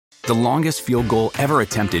The longest field goal ever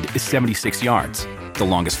attempted is 76 yards. The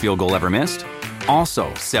longest field goal ever missed?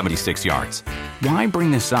 Also 76 yards. Why bring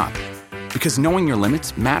this up? Because knowing your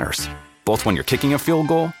limits matters, both when you're kicking a field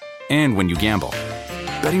goal and when you gamble.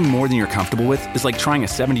 Betting more than you're comfortable with is like trying a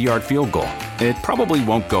 70-yard field goal. It probably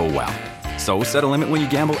won't go well. So set a limit when you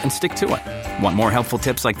gamble and stick to it. Want more helpful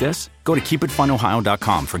tips like this? Go to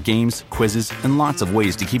keepitfunohio.com for games, quizzes, and lots of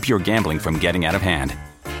ways to keep your gambling from getting out of hand.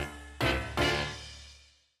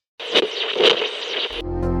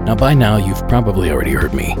 Now by now you've probably already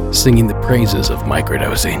heard me singing the praises of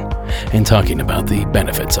microdosing and talking about the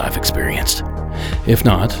benefits I've experienced. If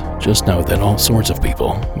not, just know that all sorts of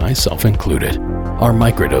people, myself included, are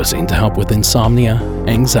microdosing to help with insomnia,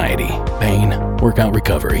 anxiety, pain, workout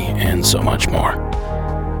recovery, and so much more.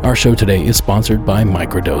 Our show today is sponsored by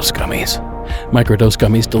Microdose Gummies. Microdose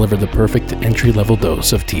Gummies deliver the perfect entry-level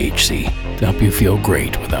dose of THC to help you feel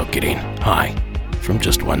great without getting high from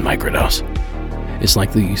just one microdose. It's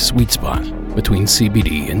like the sweet spot between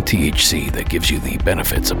CBD and THC that gives you the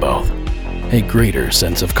benefits of both. A greater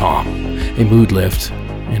sense of calm, a mood lift,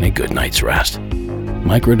 and a good night's rest.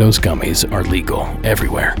 Microdose gummies are legal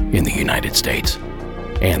everywhere in the United States,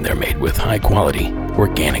 and they're made with high-quality,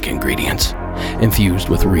 organic ingredients, infused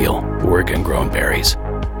with real, Oregon-grown berries.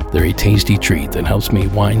 They're a tasty treat that helps me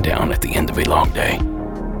wind down at the end of a long day.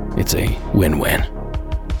 It's a win-win.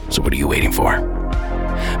 So what are you waiting for?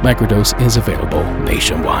 Microdose is available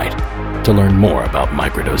nationwide. To learn more about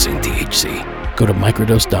microdosing THC, go to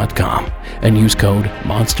microdose.com and use code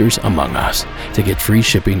MonstersAmongUs to get free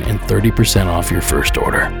shipping and 30% off your first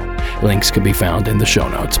order. Links can be found in the show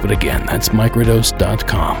notes, but again, that's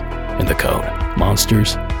microdose.com and the code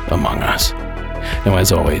MonstersAmongUs. Now,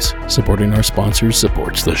 as always, supporting our sponsors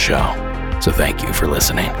supports the show, so thank you for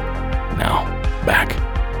listening. Now, back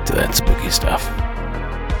to that spooky stuff.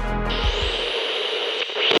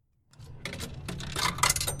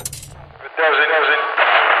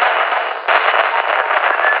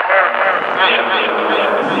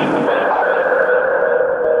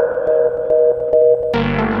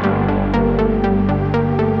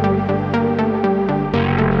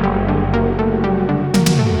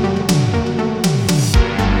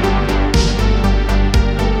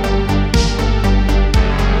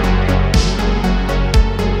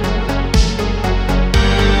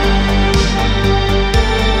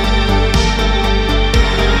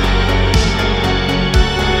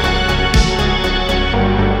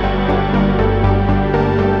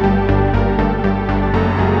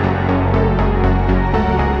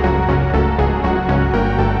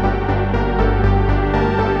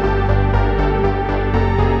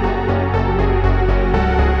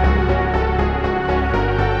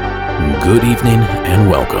 Good evening and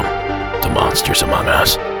welcome to Monsters Among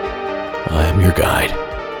Us. I am your guide,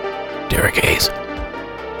 Derek Hayes.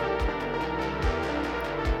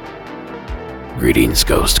 Greetings,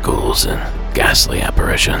 ghost ghouls and ghastly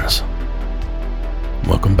apparitions.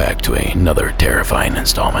 Welcome back to another terrifying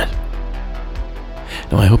installment.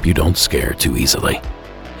 Now I hope you don't scare too easily,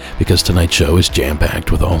 because tonight's show is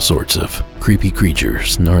jam-packed with all sorts of creepy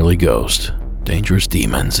creatures, gnarly ghosts, dangerous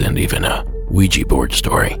demons, and even a Ouija board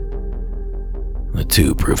story. The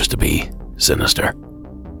two proves to be sinister.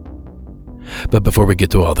 But before we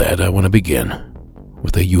get to all that, I want to begin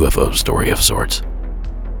with a UFO story of sorts.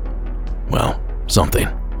 Well, something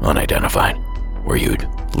unidentified, where you'd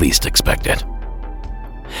least expect it.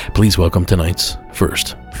 Please welcome tonight's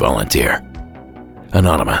first volunteer,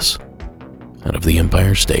 Anonymous, out of the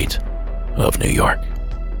Empire State of New York.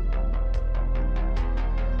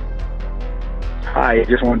 Hi, I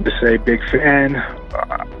just wanted to say big fan.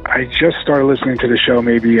 I just started listening to the show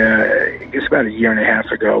maybe, I guess about a year and a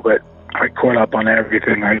half ago, but I caught up on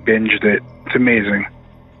everything. I binged it. It's amazing.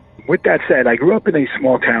 With that said, I grew up in a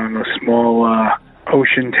small town, a small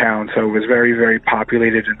ocean town, so it was very, very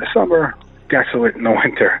populated in the summer, desolate in the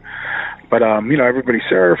winter. But, everybody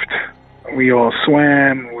surfed. We all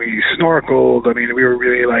swam. We snorkeled. I mean, we were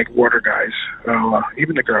really like water guys.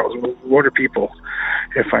 Even the girls, water people,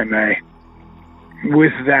 if I may.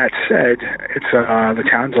 With that said, it's the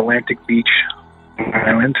town's Atlantic Beach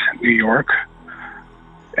Island, New York,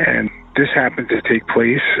 and this happened to take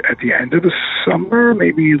place at the end of the summer,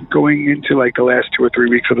 maybe going into like the last 2 or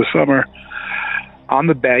 3 weeks of the summer, on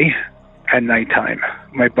the bay at nighttime.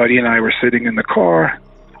 My buddy and I were sitting in the car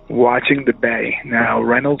watching the bay. Now,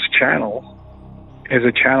 Reynolds Channel is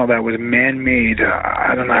a channel that was man-made,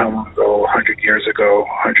 I don't know how long ago, 100 years ago,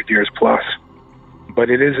 100 years plus. But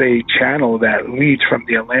it is a channel that leads from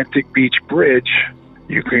the Atlantic Beach Bridge.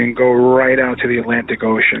 You can go right out to the Atlantic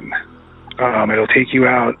Ocean. It'll take you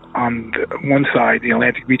out on one side, the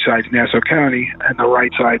Atlantic Beach side is Nassau County, and the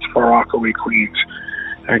right side's Far Rockaway, Queens.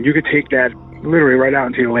 And you could take that literally right out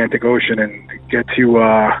into the Atlantic Ocean and get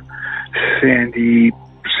to Sandy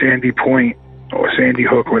Point or Sandy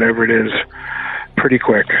Hook, whatever it is, pretty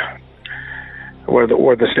quick. Or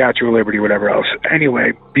the Statue of Liberty, whatever else.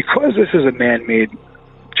 Anyway, because this is a man-made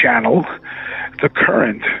channel, the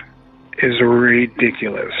current is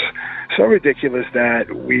ridiculous. So ridiculous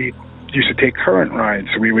that we used to take current rides.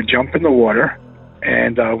 We would jump in the water,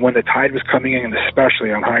 and when the tide was coming in,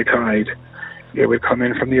 especially on high tide, it would come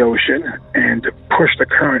in from the ocean and push the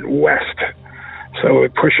current west. So it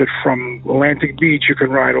would push it from Atlantic Beach. You could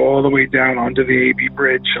ride all the way down onto the AB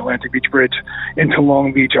Bridge, Atlantic Beach Bridge, into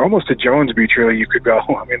Long Beach, almost to Jones Beach, really, you could go.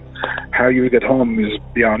 I mean, how you would get home is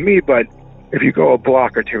beyond me, but if you go a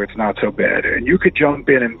block or two, it's not so bad. And you could jump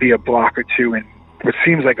in and be a block or two in what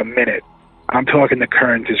seems like a minute. I'm talking the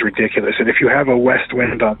current is ridiculous. And if you have a west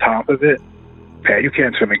wind on top of it, you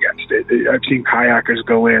can't swim against it. I've seen kayakers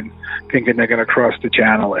go in thinking they're going to cross the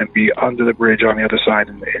channel and be under the bridge on the other side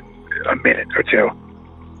in a minute or two.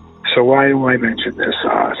 So why do I mention this?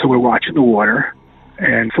 So we're watching the water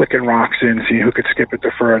and flicking rocks in, seeing who could skip it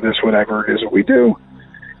the furthest, whatever it is that we do.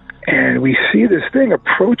 And we see this thing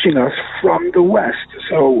approaching us from the west.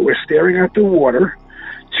 So we're staring at the water.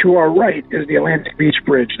 To our right is the Atlantic Beach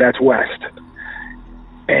Bridge. That's west.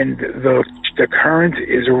 And the current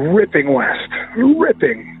is ripping west.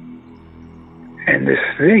 Ripping. And this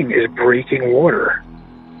thing is breaking water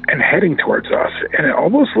and heading towards us. And it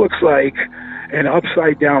almost looks like an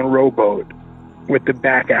upside-down rowboat with the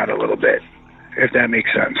back out a little bit, if that makes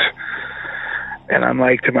sense. And I'm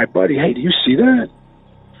like to my buddy, hey, do you see that?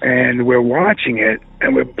 And we're watching it,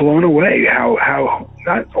 and we're blown away how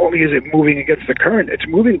not only is it moving against the current, it's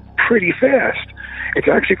moving pretty fast. It's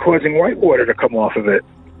actually causing white water to come off of it.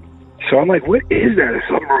 So I'm like, what is that, a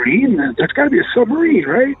submarine? That's got to be a submarine,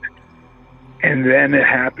 right? And then it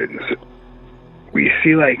happens. We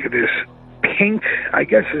see like this pink, I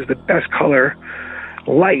guess is the best color,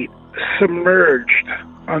 light submerged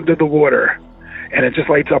under the water. And it just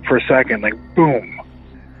lights up for a second, like boom.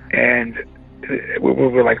 And we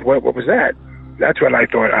were like, what was that? That's what I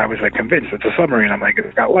thought. I was like convinced it's a submarine. I'm like,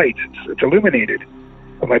 it's got lights. It's illuminated.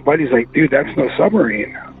 But my buddy's like, dude, that's no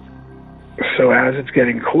submarine. So as it's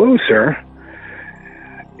getting closer,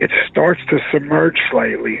 it starts to submerge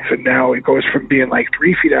slightly. So now it goes from being like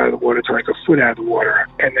 3 feet out of the water to like a foot out of the water.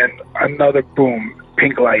 And then another boom,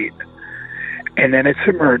 pink light. And then it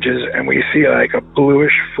submerges and we see like a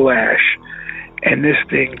bluish flash. And this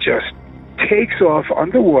thing just takes off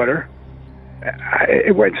underwater.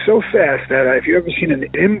 It went so fast that if you've ever seen an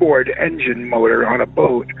inboard engine motor on a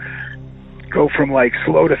boat go from like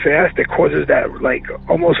slow to fast, it causes that like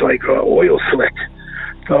almost like an oil slick.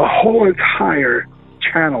 The whole entire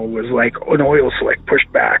channel was like an oil slick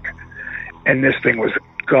pushed back, and this thing was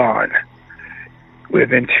gone.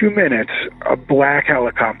 Within 2 minutes, a black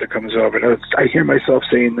helicopter comes over. And I hear myself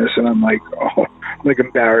saying this, and I'm like, oh, I'm like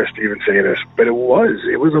embarrassed to even say this, but it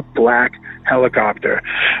was a black helicopter.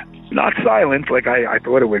 Not silent like I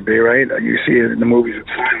thought it would be, right? You see it in the movies, it's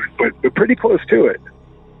silent, but pretty close to it.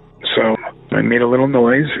 So I made a little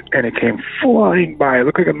noise, and it came flying by. It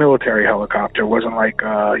looked like a military helicopter. It wasn't like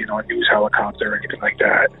a news helicopter or anything like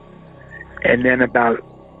that. And then about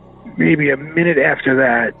maybe a minute after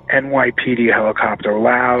that, NYPD helicopter,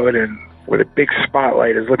 loud and with a big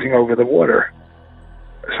spotlight, is looking over the water.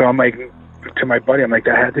 So I'm like, to my buddy, I'm like,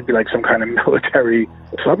 that had to be like some kind of military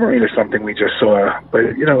submarine or something we just saw. But,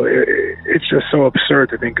 it's just so absurd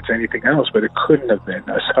to think it's anything else, but it couldn't have been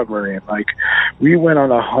a submarine. Like, we went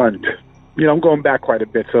on a hunt. I'm going back quite a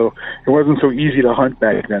bit, so it wasn't so easy to hunt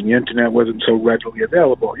back then. The internet wasn't so readily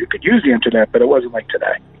available. You could use the internet, but it wasn't like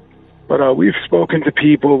today. But we've spoken to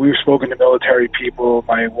people. We've spoken to military people.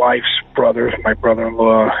 My wife's brother, my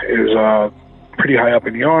brother-in-law, is pretty high up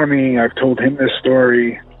in the Army. I've told him this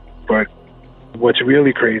story, but what's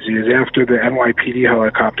really crazy is after the NYPD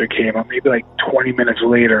helicopter came up, maybe like 20 minutes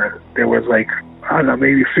later, there was like, I don't know,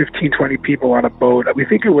 maybe 15, 20 people on a boat. We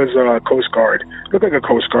think it was a Coast Guard. It looked like a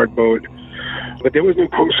Coast Guard boat. But there was no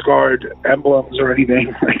Coast Guard emblems or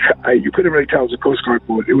anything. You couldn't really tell it was a Coast Guard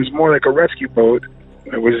boat. It was more like a rescue boat.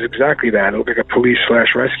 It was exactly that. It looked like a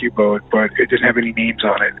police/rescue boat, but it didn't have any names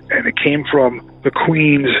on it. And it came from the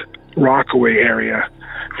Queens Rockaway area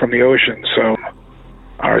from the ocean. So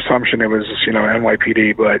our assumption it was,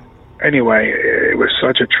 NYPD. But anyway, it was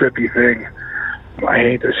such a trippy thing. I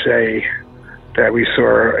hate to say that we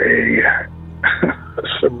saw a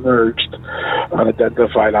submerged,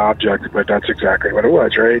 unidentified object, but that's exactly what it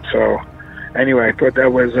was, right? So anyway, I thought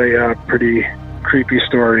that was a pretty creepy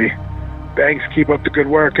story. Thanks. Keep up the good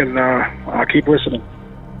work, and I'll keep listening.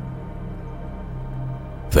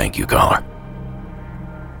 Thank you, caller.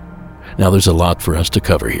 Now, there's a lot for us to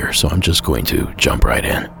cover here, so I'm just going to jump right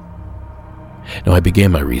in. Now, I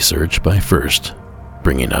began my research by first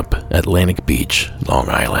bringing up Atlantic Beach, Long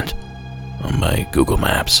Island, on my Google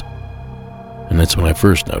Maps. And that's when I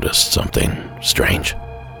first noticed something strange.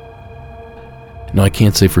 Now, I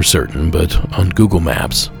can't say for certain, but on Google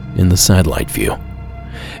Maps, in the satellite view,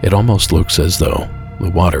 it almost looks as though the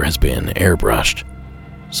water has been airbrushed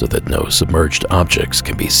so that no submerged objects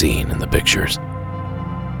can be seen in the pictures.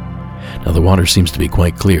 Now, the water seems to be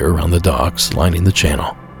quite clear around the docks lining the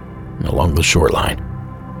channel and along the shoreline,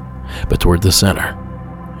 but toward the center,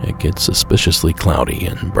 it gets suspiciously cloudy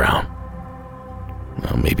and brown.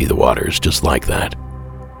 Well, maybe the water is just like that.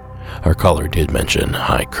 Our caller did mention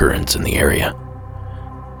high currents in the area,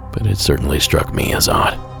 but it certainly struck me as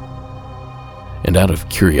odd. And out of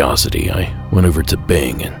curiosity, I went over to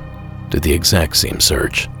Bing and did the exact same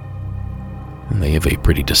search. And they have a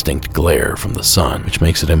pretty distinct glare from the sun, which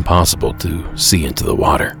makes it impossible to see into the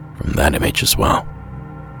water from that image as well.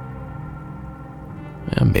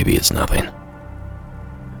 Maybe it's nothing.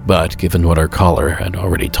 But given what our caller had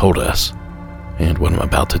already told us, and what I'm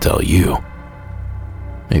about to tell you,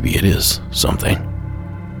 maybe it is something.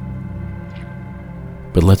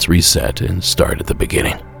 But let's reset and start at the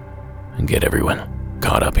beginning and get everyone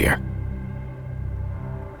caught up here.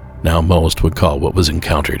 Now, most would call what was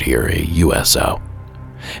encountered here a USO,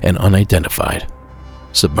 an unidentified,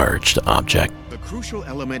 submerged object. The crucial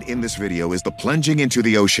element in this video is the plunging into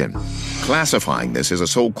the ocean. Classifying this as a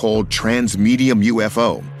so-called transmedium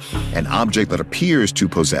UFO, an object that appears to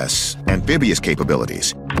possess amphibious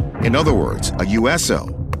capabilities. In other words, a USO,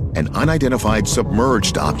 an unidentified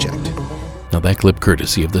submerged object. Now, that clip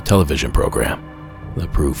courtesy of the television program. The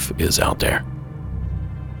proof is out there.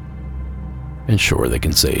 And sure, they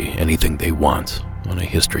can say anything they want on a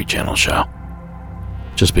History Channel show.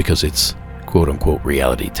 Just because it's quote-unquote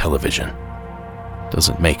reality television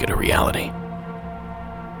doesn't make it a reality.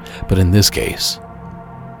 But in this case,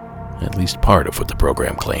 at least part of what the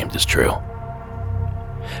program claimed is true.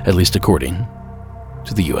 At least according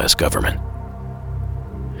to the U.S. government.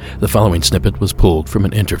 The following snippet was pulled from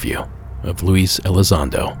an interview of Luis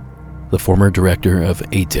Elizondo, the former director of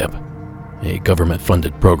ATIP, a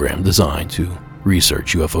government-funded program designed to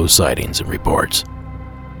research UFO sightings and reports.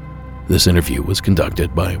 This interview was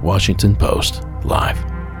conducted by Washington Post Live.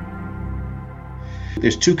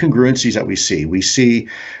 There's two congruencies that we see. We see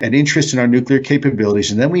an interest in our nuclear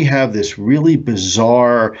capabilities, and then we have this really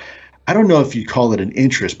bizarre, I don't know if you'd call it an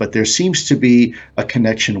interest, but there seems to be a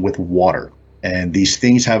connection with water. And these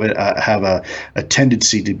things have a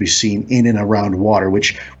tendency to be seen in and around water,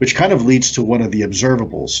 which kind of leads to one of the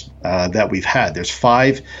observables that we've had. There's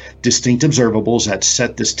 5 distinct observables that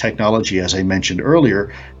set this technology, as I mentioned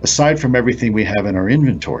earlier, aside from everything we have in our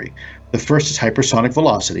inventory. The first is hypersonic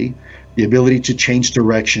velocity, the ability to change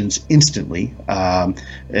directions instantly.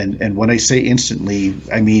 And when I say instantly,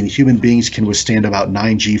 I mean human beings can withstand about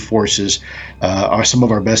 9 G forces. Some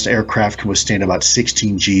of our best aircraft can withstand about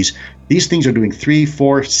 16 Gs. These things are doing 300,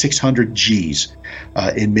 400, 600 Gs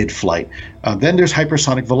in mid-flight. Then there's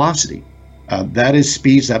hypersonic velocity. That is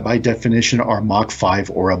speeds that by definition are Mach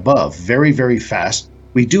 5 or above. Very, very fast.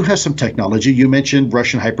 We do have some technology. You mentioned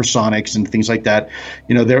Russian hypersonics and things like that.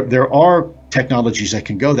 You know, there are technologies that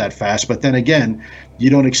can go that fast, but then again, you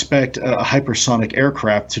don't expect a hypersonic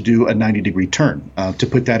aircraft to do a 90-degree turn. To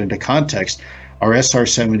put that into context, our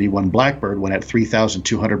SR-71 Blackbird, when at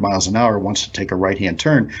 3,200 miles an hour, wants to take a right-hand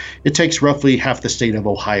turn. It takes roughly half the state of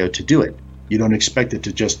Ohio to do it. You don't expect it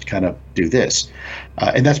to just kind of do this.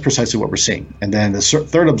 And that's precisely what we're seeing. And then the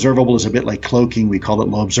third observable is a bit like cloaking. We call it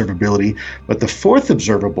low observability. But the fourth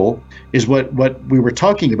observable is what we were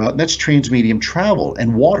talking about, and that's transmedium travel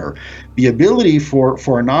and water. The ability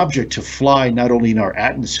for an object to fly not only in our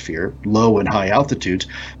atmosphere, low and high altitudes,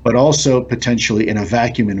 but also potentially in a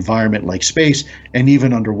vacuum environment like space and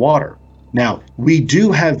even underwater. Now, we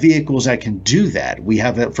do have vehicles that can do that. We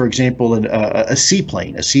have, for example, a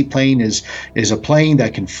seaplane. A seaplane is a plane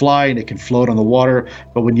that can fly and it can float on the water.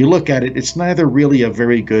 But when you look at it, it's neither really a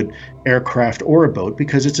very good aircraft or a boat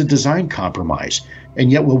because it's a design compromise.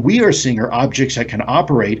 And yet what we are seeing are objects that can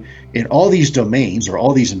operate in all these domains or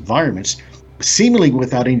all these environments, seemingly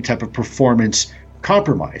without any type of performance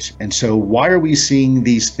compromise. And so why are we seeing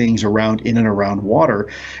these things around in and around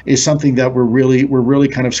water is something that we're really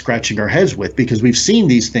kind of scratching our heads with, because we've seen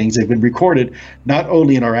these things. They've been recorded not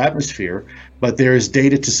only in our atmosphere, but there is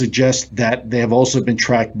data to suggest that they have also been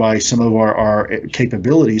tracked by some of our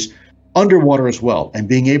capabilities underwater as well, and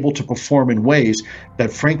being able to perform in ways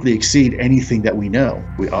that frankly exceed anything that we know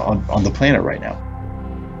on the planet right now.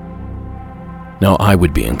 Now, I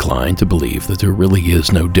would be inclined to believe that there really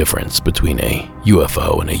is no difference between a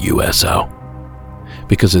UFO and a USO,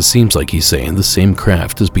 because it seems like he's saying the same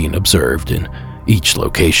craft is being observed in each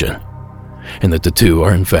location, and that the two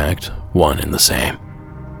are in fact one and the same.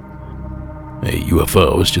 A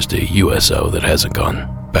UFO is just a USO that hasn't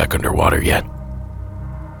gone back underwater yet.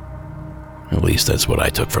 At least that's what I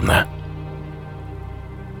took from that.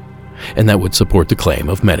 And that would support the claim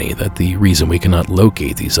of many that the reason we cannot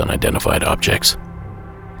locate these unidentified objects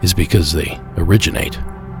is because they originate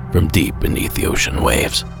from deep beneath the ocean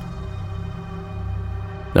waves.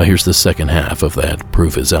 Now here's the second half of that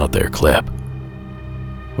Proof Is Out There clip,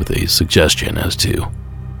 with a suggestion as to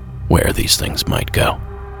where these things might go.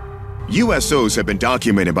 USOs have been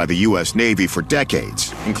documented by the U.S. Navy for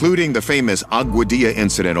decades, including the famous Aguadilla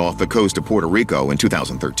incident off the coast of Puerto Rico in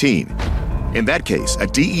 2013. In that case, a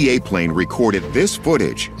DEA plane recorded this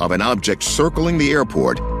footage of an object circling the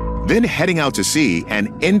airport, then heading out to sea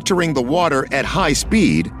and entering the water at high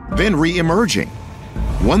speed, then re-emerging.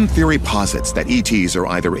 One theory posits that ETs are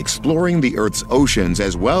either exploring the Earth's oceans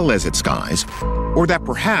as well as its skies, or that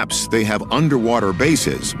perhaps they have underwater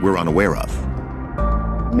bases we're unaware of.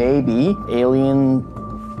 Maybe alien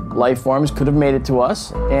life forms could have made it to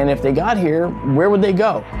us, and if they got here, where would they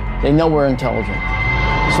go? They know we're intelligent,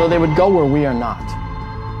 so they would go where we are not.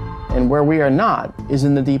 And where we are not is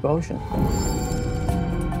in the deep ocean.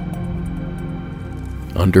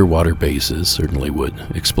 Underwater bases certainly would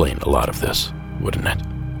explain a lot of this, wouldn't it?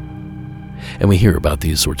 And we hear about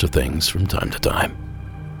these sorts of things from time to time.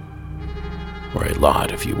 Or a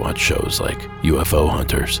lot if you watch shows like UFO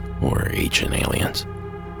Hunters or Ancient Aliens.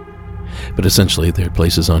 But essentially, they're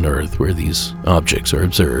places on Earth where these objects are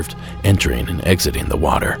observed entering and exiting the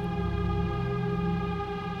water,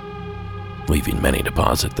 leaving many to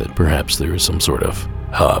posit that perhaps there is some sort of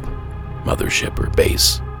hub, mothership, or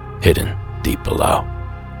base hidden deep below.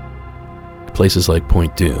 Places like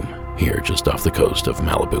Point Doom, here just off the coast of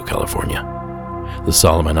Malibu, California, the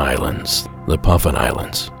Solomon Islands, the Puffin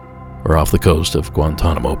Islands, or off the coast of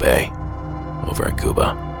Guantanamo Bay, over in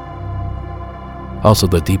Cuba. Also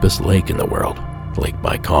the deepest lake in the world, Lake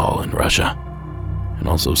Baikal in Russia, and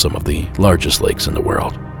also some of the largest lakes in the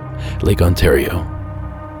world, Lake Ontario,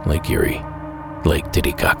 Lake Erie, Lake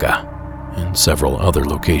Titicaca, and several other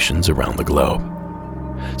locations around the globe,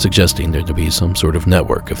 suggesting there to be some sort of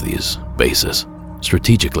network of these bases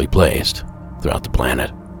strategically placed throughout the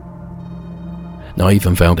planet. Now, I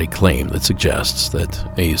even found a claim that suggests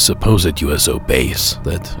that a supposed USO base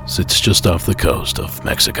that sits just off the coast of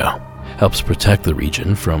Mexico helps protect the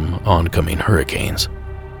region from oncoming hurricanes.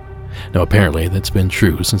 Now, apparently that's been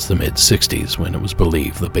true since the mid-60s when it was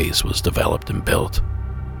believed the base was developed and built.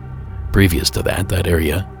 Previous to that, that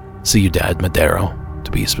area, Ciudad Madero,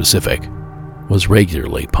 to be specific, was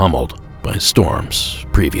regularly pummeled by storms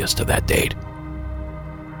previous to that date.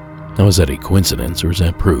 Now, is that a coincidence, or is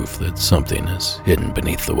that proof that something is hidden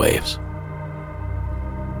beneath the waves?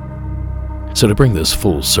 So to bring this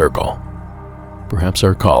full circle, perhaps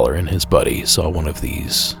our caller and his buddy saw one of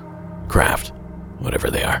these craft, whatever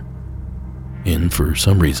they are, in, for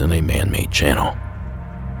some reason, a man-made channel.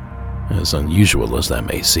 As unusual as that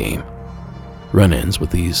may seem, run-ins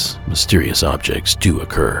with these mysterious objects do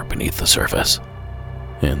occur beneath the surface,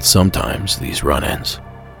 and sometimes these run-ins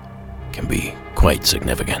can be quite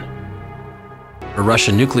significant. A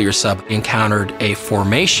Russian nuclear sub encountered a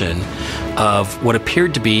formation of what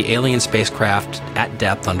appeared to be alien spacecraft at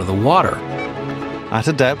depth under the water. At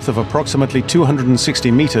a depth of approximately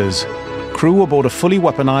 260 meters, crew aboard a fully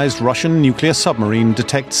weaponized Russian nuclear submarine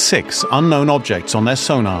detect 6 unknown objects on their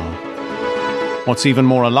sonar. What's even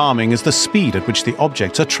more alarming is the speed at which the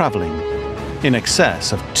objects are traveling, in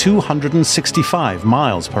excess of 265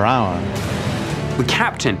 miles per hour. The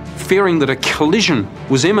captain, fearing that a collision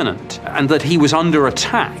was imminent and that he was under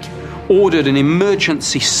attack, ordered an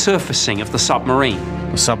emergency surfacing of the submarine.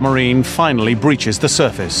 The submarine finally breaches the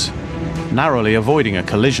surface, narrowly avoiding a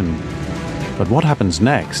collision. But what happens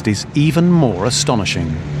next is even more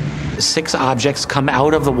astonishing. 6 objects come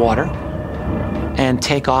out of the water and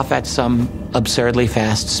take off at some absurdly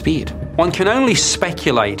fast speed. One can only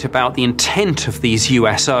speculate about the intent of these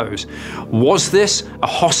USOs. Was this a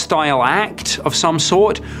hostile act of some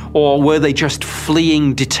sort, or were they just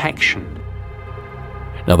fleeing detection?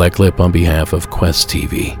 Now, that clip on behalf of Quest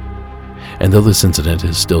TV. And though this incident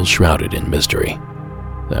is still shrouded in mystery,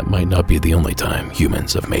 that might not be the only time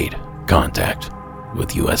humans have made contact with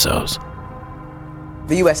USOs.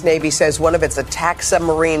 The U.S. Navy says one of its attack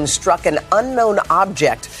submarines struck an unknown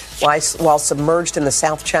object while submerged in the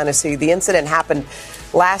South China Sea. The incident happened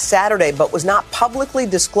last Saturday, but was not publicly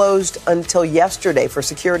disclosed until yesterday for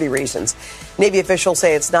security reasons. Navy officials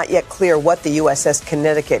say it's not yet clear what the USS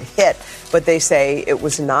Connecticut hit, but they say it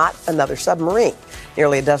was not another submarine.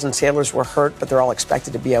 Nearly a dozen sailors were hurt, but they're all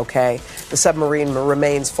expected to be okay. The submarine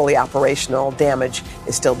remains fully operational. Damage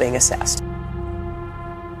is still being assessed.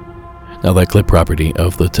 Now, that clip property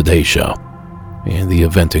of the Today Show, and the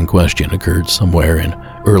event in question occurred somewhere in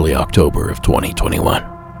early October of 2021.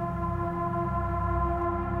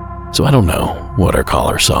 So I don't know what our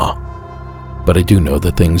caller saw, but I do know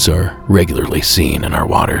that things are regularly seen in our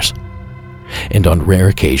waters, and on rare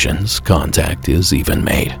occasions, contact is even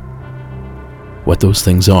made. What those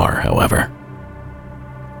things are, however,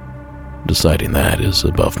 deciding that is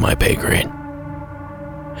above my pay grade.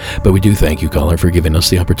 But we do thank you, caller, for giving us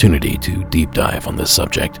the opportunity to deep dive on this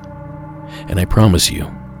subject, and I promise you,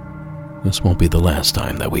 this won't be the last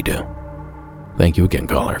time that we do. Thank you again,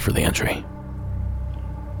 caller, for the entry.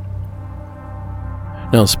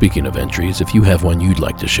 Now, speaking of entries, if you have one you'd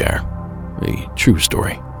like to share, a true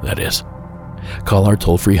story, that is, call our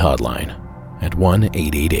toll-free hotline at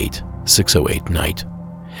 1-888-608-NIGHT.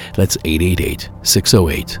 That's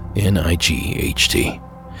 888-608-NIGHT.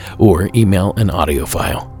 Or email an audio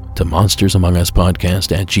file to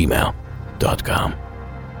monstersamonguspodcast@gmail.com.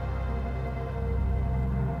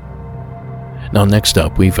 Now, next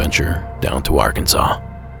up, we venture down to Arkansas,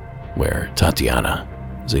 where Tatiana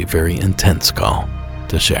has a very intense call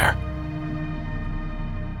to share.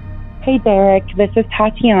 Hey Derek, this is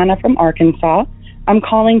Tatiana from Arkansas. I'm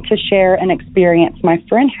calling to share an experience my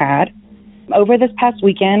friend had. Over this past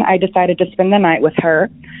weekend, I decided to spend the night with her,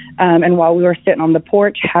 and while we were sitting on the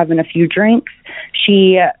porch having a few drinks,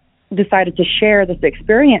 she decided to share this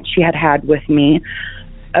experience she had had with me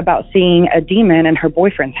about seeing a demon in her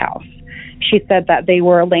boyfriend's house. She said that they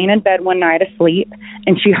were laying in bed one night asleep,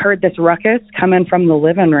 and she heard this ruckus coming from the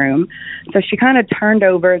living room. So she kind of turned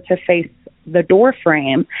over to face the door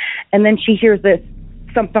frame, and then she hears this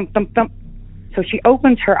thump, thump, thump, thump. So she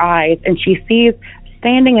opens her eyes, and she sees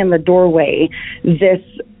standing in the doorway this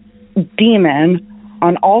demon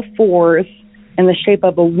on all fours in the shape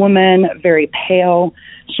of a woman, very pale.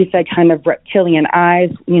 She said kind of reptilian eyes,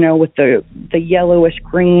 with the yellowish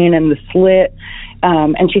green and the slit.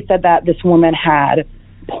 And she said that this woman had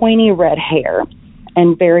pointy red hair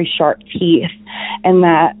and very sharp teeth, and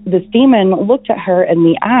that this demon looked at her in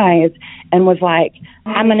the eyes and was like,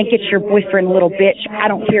 "I'm going to get your boyfriend, little bitch. I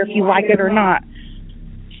don't care if you like it or not."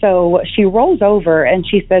 So she rolls over, and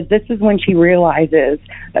she says this is when she realizes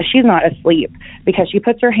that she's not asleep, because she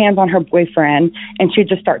puts her hands on her boyfriend and she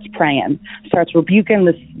just starts praying, starts rebuking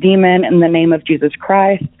this demon in the name of Jesus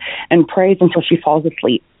Christ, and prays until she falls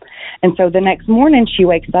asleep. And so the next morning she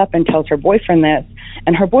wakes up and tells her boyfriend this,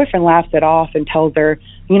 and her boyfriend laughs it off and tells her,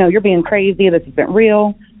 "You're being crazy, this isn't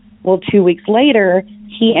real." Well, 2 weeks later,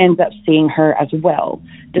 he ends up seeing her as well,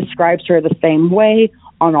 describes her the same way,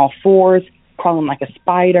 on all fours, crawling like a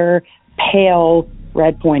spider, pale,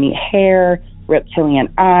 red pointy hair, reptilian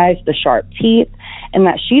eyes, the sharp teeth, and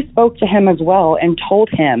that she spoke to him as well and told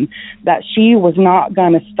him that she was not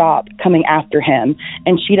going to stop coming after him,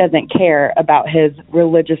 and she doesn't care about his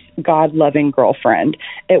religious, God-loving girlfriend.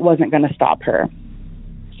 It wasn't going to stop her.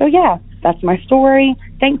 So yeah, that's my story.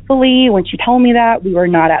 Thankfully, when she told me that, we were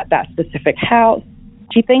not at that specific house.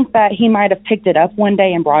 She thinks that he might have picked it up one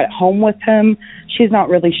day and brought it home with him. She's not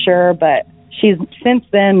really sure, but she's since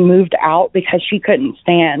then moved out because she couldn't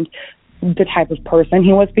stand the type of person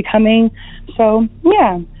he was becoming. So,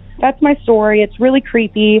 yeah, that's my story. It's really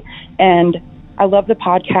creepy, and I love the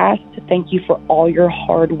podcast. Thank you for all your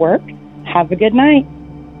hard work. Have a good night.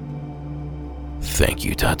 Thank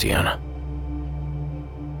you, Tatiana.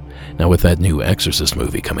 Now, with that new Exorcist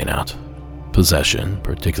movie coming out, possession,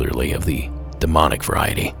 particularly of the demonic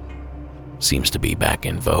variety, seems to be back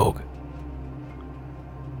in vogue.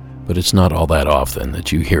 But it's not all that often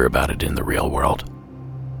that you hear about it in the real world.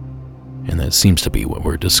 And that seems to be what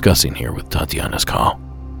we're discussing here with Tatiana's call.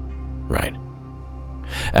 Right.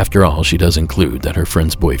 After all, she does include that her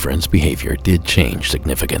friend's boyfriend's behavior did change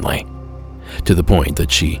significantly, to the point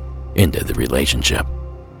that she ended the relationship.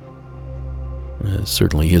 It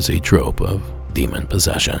certainly is a trope of demon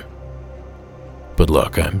possession. But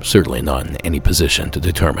look, I'm certainly not in any position to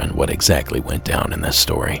determine what exactly went down in this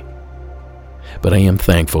story. But I am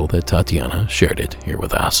thankful that Tatiana shared it here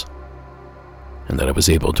with us, and that I was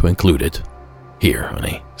able to include it here on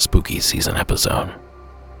a spooky season episode.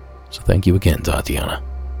 So thank you again, Tatiana,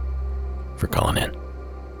 for calling in.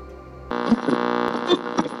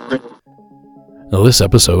 Now, this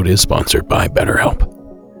episode is sponsored by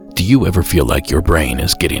BetterHelp. Do you ever feel like your brain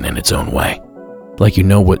is getting in its own way? Like you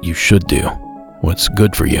know what you should do, what's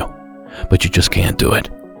good for you, but you just can't do it?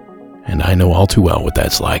 And I know all too well what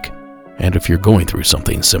that's like. And if you're going through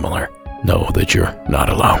something similar, know that you're not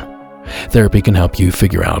alone. Therapy can help you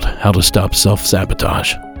figure out how to stop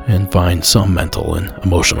self-sabotage and find some mental and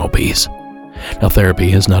emotional peace. Now, therapy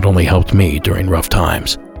has not only helped me during rough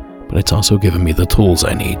times, but it's also given me the tools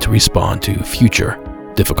I need to respond to future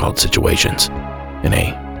difficult situations in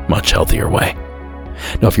a much healthier way.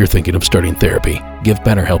 Now, if you're thinking of starting therapy, give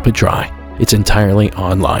BetterHelp a try. It's entirely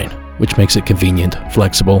online, which makes it convenient,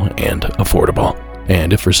 flexible, and affordable.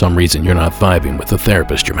 And if for some reason you're not vibing with the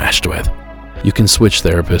therapist you're matched with, you can switch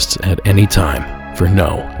therapists at any time for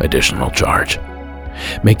no additional charge.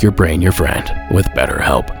 Make your brain your friend with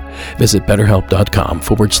BetterHelp. Visit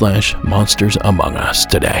BetterHelp.com/Monsters Among Us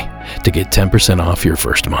today to get 10% off your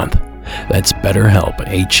first month. That's BetterHelp,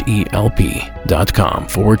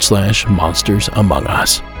 HELP.com/Monsters Among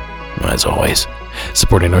Us. As always,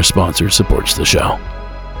 supporting our sponsors supports the show.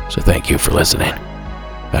 So thank you for listening.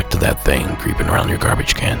 Back to that thing creeping around your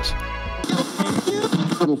garbage cans.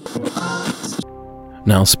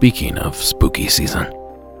 Now, speaking of spooky season,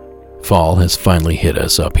 fall has finally hit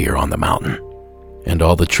us up here on the mountain, and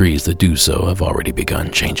all the trees that do so have already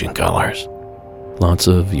begun changing colors. Lots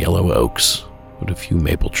of yellow oaks, but a few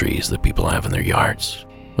maple trees that people have in their yards,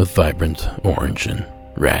 with vibrant orange and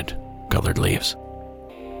red colored leaves.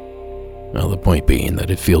 Well, the point being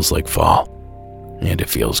that it feels like fall, and it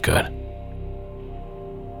feels good.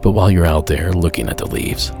 But while you're out there looking at the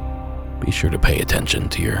leaves, be sure to pay attention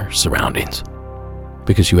to your surroundings,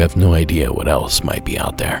 because you have no idea what else might be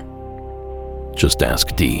out there. Just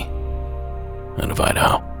ask D out of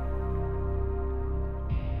Idaho.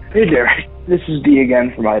 Hey there, this is D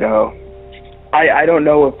again from Idaho. I don't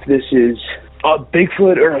know if this is a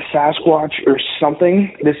Bigfoot or a Sasquatch or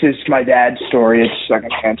something. This is my dad's story. It's a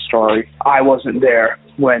secondhand story. I wasn't there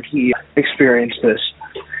when he experienced this.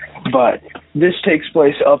 But this takes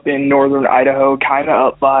place up in northern Idaho, kind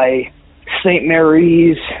of up by St.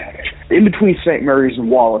 Mary's, in between St. Mary's and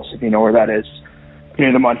Wallace, if you know where that is,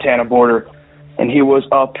 near the Montana border. And he was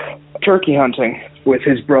up turkey hunting with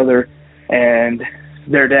his brother and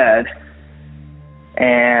their dad.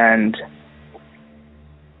 And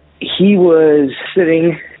he was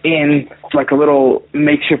sitting in like a little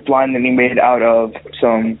makeshift blind that he made out of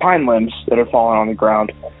some pine limbs that had fallen on the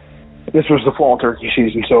ground. This was the fall turkey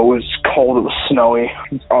season, so it was cold, it was snowy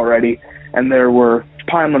already, and there were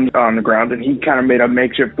pine limbs on the ground, and he kind of made a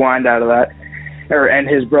makeshift blind out of that. And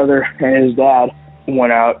his brother and his dad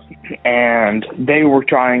went out, and they were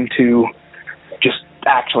trying to just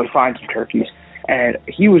actually find some turkeys. And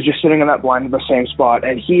he was just sitting in that blind in the same spot,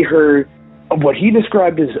 and he heard what he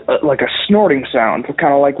described as like a snorting sound,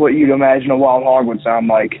 kind of like what you'd imagine a wild hog would sound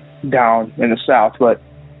like down in the south. But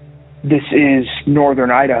this is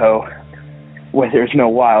northern Idaho, where there's no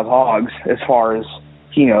wild hogs, as far as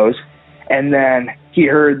he knows. And then he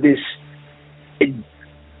heard this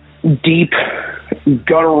deep,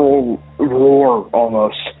 guttural roar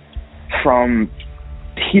almost from,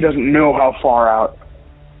 he doesn't know how far out,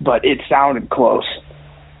 but it sounded close.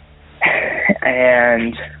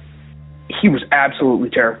 And he was absolutely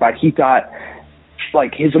terrified. He thought,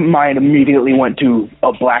 like, his mind immediately went to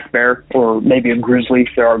a black bear or maybe a grizzly,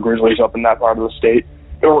 if there are grizzlies up in that part of the state,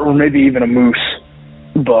 or maybe even a moose.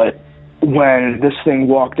 But when this thing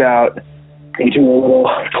walked out into a little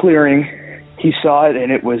clearing, he saw it, and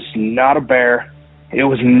it was not a bear. It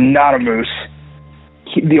was not a moose.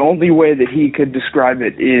 The only way that he could describe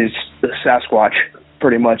it is the Sasquatch,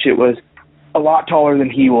 pretty much. It was a lot taller than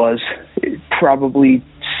he was, probably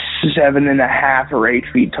 7.5 or 8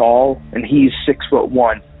 feet tall, and he's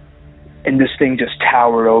 6'1", and this thing just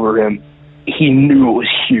towered over him. He knew it was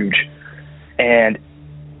huge, and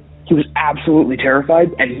he was absolutely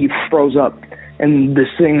terrified, and he froze up, and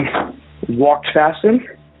this thing walked past him,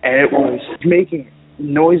 and it was making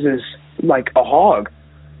noises like a hog,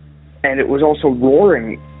 and it was also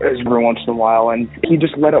roaring every once in a while, and he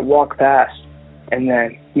just let it walk past, and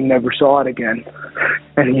then he never saw it again,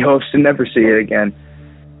 and he hopes to never see it again.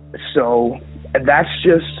 So that's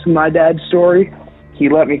just my dad's story. He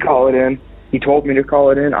let me call it in. He told me to call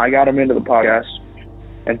it in. I got him into the podcast.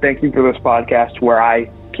 And thank you for this podcast where I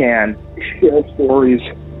can share stories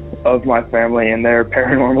of my family and their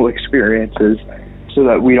paranormal experiences so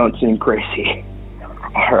that we don't seem crazy.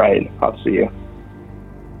 All right, I'll see you.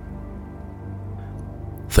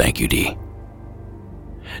 Thank you, D.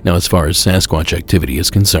 Now, as far as Sasquatch activity is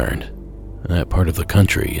concerned, that part of the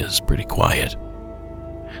country is pretty quiet.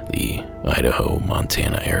 The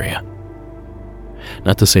Idaho-Montana area.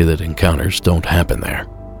 Not to say that encounters don't happen there.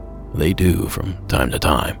 They do from time to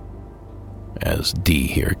time, as Dee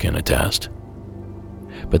here can attest,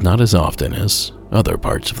 but not as often as other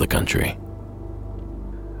parts of the country.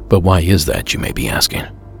 But why is that, you may be asking?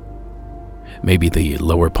 Maybe the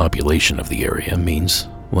lower population of the area means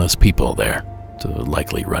less people there to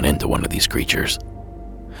likely run into one of these creatures.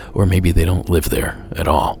 Or maybe they don't live there at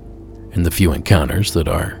all, and the few encounters that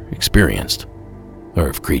are experienced are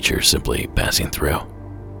of creatures simply passing through.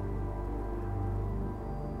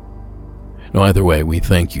 Now, either way, we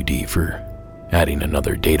thank you, Dee, for adding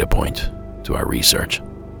another data point to our research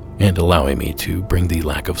and allowing me to bring the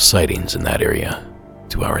lack of sightings in that area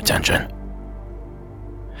to our attention.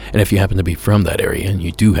 And if you happen to be from that area and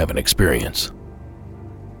you do have an experience,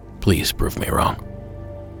 please prove me wrong.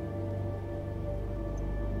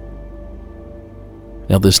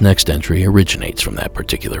 Now, this next entry originates from that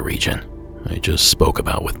particular region I just spoke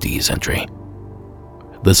about with Dee's entry.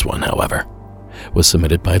 This one, however, was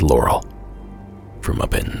submitted by Laurel from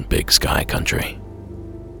up in Big Sky Country.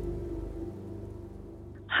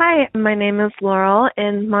 Hi, my name is Laurel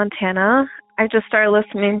in Montana. I just started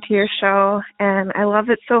listening to your show, and I love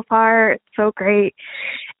it so far. It's so great.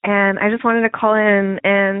 And I just wanted to call in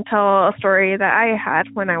and tell a story that I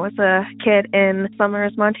had when I was a kid in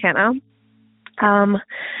Summers, Montana.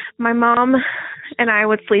 My mom and I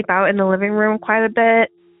would sleep out in the living room quite a bit.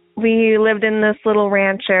 We lived in this little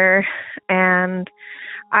rancher, and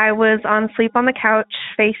I was sleep on the couch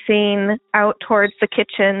facing out towards the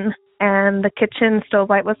kitchen, and the kitchen stove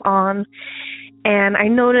light was on. And I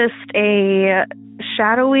noticed a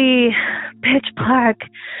shadowy, pitch black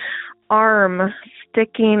arm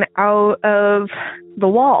sticking out of the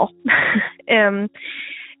wall. It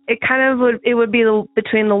would be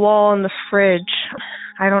between the wall and the fridge.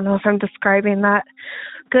 I don't know if I'm describing that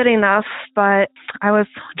good enough, but I was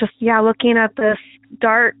just, looking at this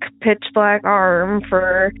dark, pitch black arm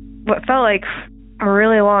for what felt like a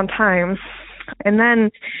really long time. And then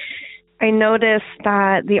I noticed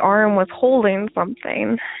that the arm was holding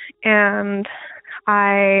something, and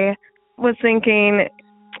I was thinking,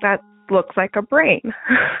 that looks like a brain.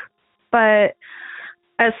 But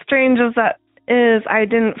as strange as that is, I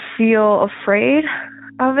didn't feel afraid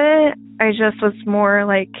of it. I just was more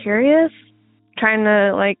curious, trying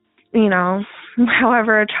to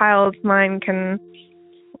however a child's mind can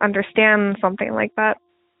understand something like that.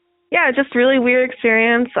 Yeah, just really weird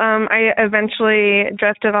experience. I eventually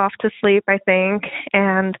drifted off to sleep, I think,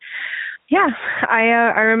 and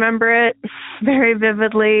I remember it very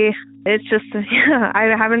vividly. It's just,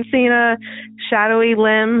 I haven't seen a shadowy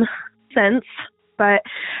limb since, but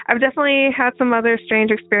I've definitely had some other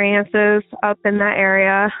strange experiences up in that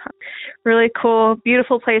area. Really cool,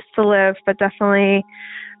 beautiful place to live, but definitely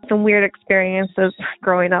some weird experiences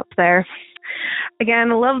growing up there. Again,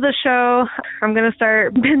 love the show. I'm going to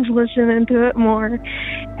start binge listening to it more.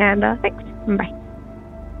 And thanks. Bye.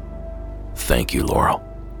 Thank you, Laurel.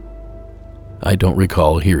 I don't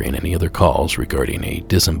recall hearing any other calls regarding a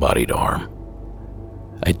disembodied arm.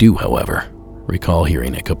 I do, however, recall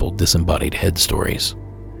hearing a couple disembodied head stories,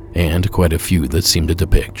 and quite a few that seem to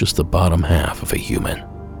depict just the bottom half of a human.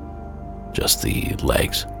 Just the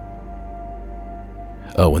legs.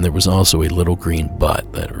 Oh, and there was also a little green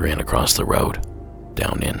butt that ran across the road,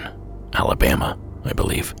 down in Alabama, I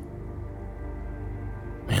believe.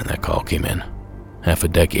 Man, that call came in half a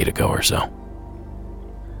decade ago or so.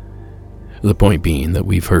 The point being that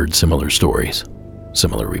we've heard similar stories,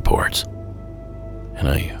 similar reports. And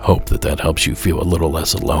I hope that helps you feel a little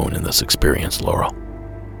less alone in this experience, Laurel.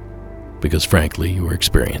 Because frankly, your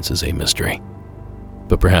experience is a mystery.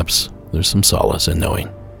 But perhaps there's some solace in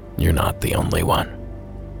knowing you're not the only one.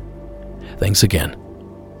 Thanks again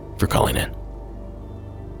for calling in.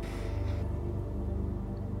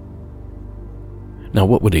 Now,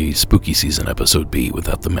 what would a spooky season episode be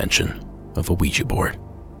without the mention of a Ouija board?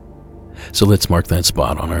 So let's mark that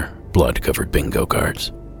spot on our blood-covered bingo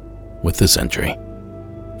cards with this entry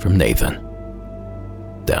from Nathan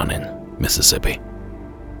down in Mississippi.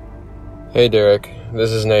 Hey Derek,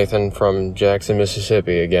 this is Nathan from Jackson,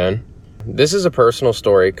 Mississippi again. This is a personal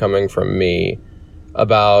story coming from me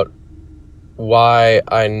about why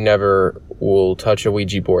I never will touch a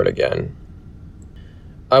Ouija board again.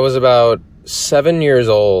 I was about 7 years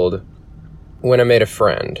old when I made a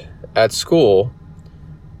friend at school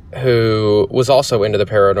who was also into the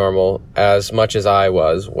paranormal as much as I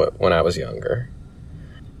was when I was younger.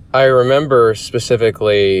 I remember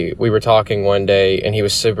specifically, we were talking one day and he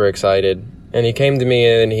was super excited and he came to me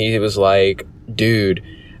and he was like, dude,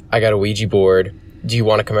 I got a Ouija board. Do you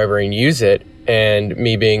want to come over and use it? And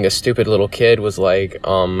me being a stupid little kid was like,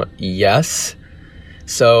 yes.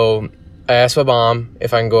 So I asked my mom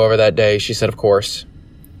if I can go over that day. She said, of course.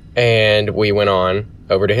 And we went on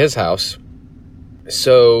over to his house.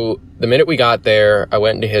 So the minute we got there, I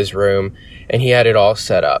went into his room and he had it all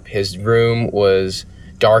set up. His room was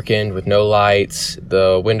darkened with no lights.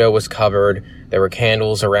 The window was covered. There were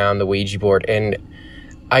candles around the Ouija board, and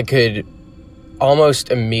I could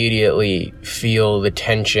almost immediately feel the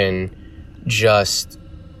tension just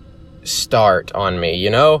start on me, you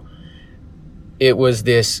know? It was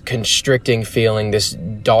this constricting feeling, this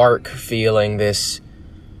dark feeling, this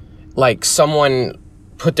like someone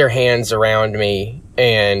put their hands around me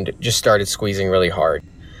and just started squeezing really hard.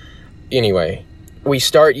 Anyway, we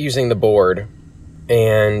start using the board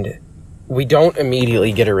and we don't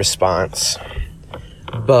immediately get a response,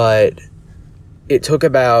 but it took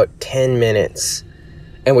about 10 minutes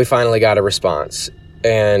and we finally got a response.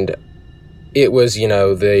 And it was, you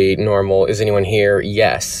know, the normal, is anyone here?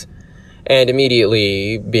 Yes. And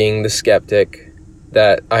immediately, being the skeptic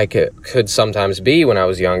that I could sometimes be when I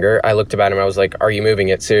was younger, I looked about him and I was like, are you moving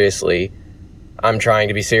it? Seriously? I'm trying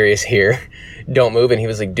to be serious here. Don't move. And he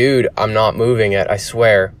was like, dude, I'm not moving it, I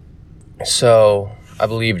swear. So I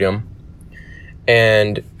believed him.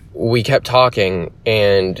 And we kept talking,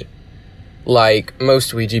 and like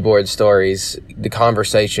most Ouija board stories, the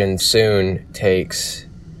conversation soon takes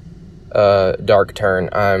a dark turn.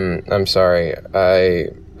 I'm sorry.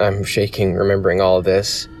 I'm shaking remembering all of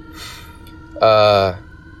this. At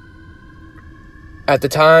the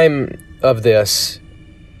time of this,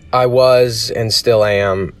 I was and still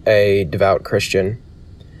am a devout Christian.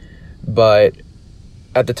 But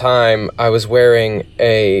at the time, I was wearing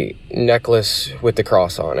a necklace with the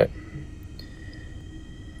cross on it.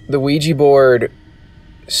 The Ouija board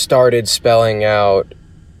started spelling out,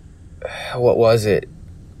 what was it?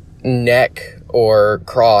 Neck or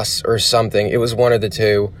cross or something. It was one of the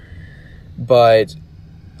two. But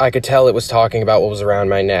I could tell it was talking about what was around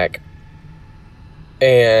my neck.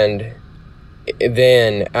 And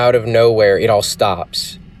then, out of nowhere, it all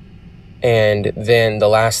stops. And then the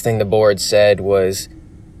last thing the board said was,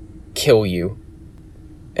 kill you.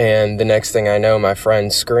 And the next thing I know, my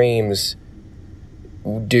friend screams,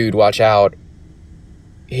 dude, watch out.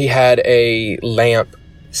 He had a lamp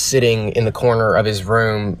sitting in the corner of his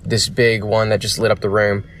room, this big one that just lit up the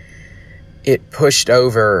room. It pushed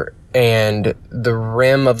over, and the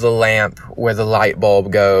rim of the lamp where the light bulb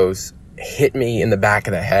goes hit me in the back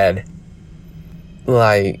of the head.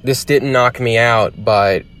 Like, this didn't knock me out,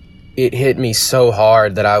 but it hit me so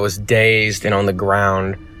hard that I was dazed and on the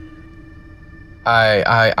ground.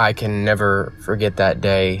 I can never forget that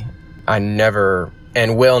day. I never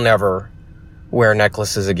and will never wear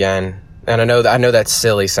necklaces again. And I know that's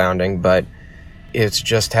silly sounding, but it's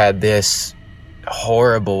just had this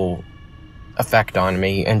horrible effect on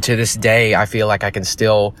me. And to this day, I feel like I can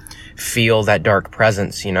still feel that dark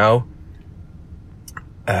presence, you know?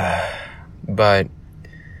 But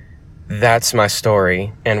that's my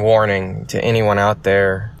story, and warning to anyone out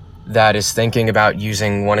there that is thinking about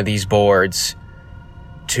using one of these boards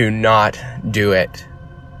to not do it.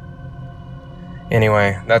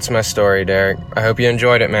 Anyway, that's my story, Derek. I hope you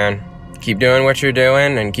enjoyed it, man. Keep doing what you're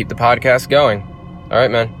doing and keep the podcast going. All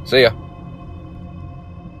right, man. See ya.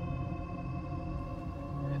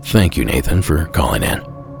 Thank you, Nathan, for calling in.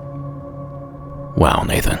 Wow,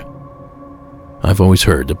 Nathan. I've always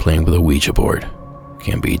heard that playing with a Ouija board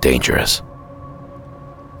can be dangerous,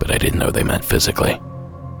 but I didn't know they meant physically.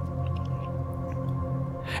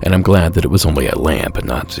 And I'm glad that it was only a lamp and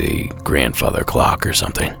not a grandfather clock or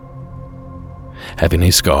something. Having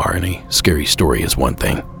a scar and a scary story is one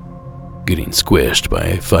thing. Getting squished by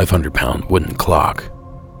a 500-pound wooden clock,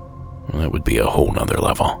 well, that would be a whole nother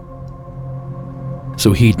level.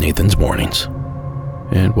 So heed Nathan's warnings,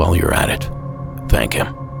 and while you're at it, thank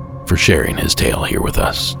him for sharing his tale here with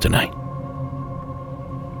us tonight.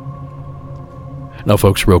 Now,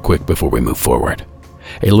 folks, real quick before we move forward,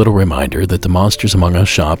 a little reminder that the Monsters Among Us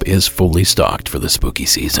shop is fully stocked for the spooky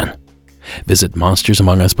season. Visit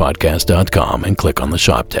monstersamonguspodcast.com and click on the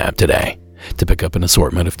shop tab today to pick up an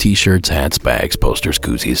assortment of t-shirts, hats, bags, posters,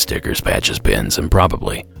 koozies, stickers, patches, pins, and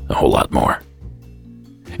probably a whole lot more.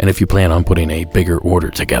 And if you plan on putting a bigger order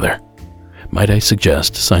together, might I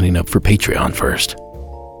suggest signing up for Patreon first?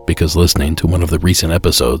 Because listening to one of the recent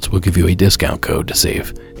episodes will give you a discount code to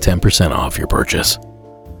save 10% off your purchase.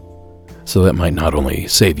 So that might not only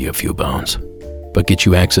save you a few bones, but get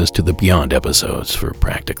you access to the Beyond episodes for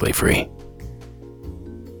practically free.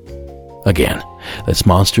 Again, that's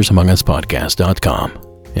monstersamonguspodcast.com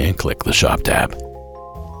and click the shop tab.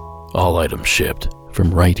 All items shipped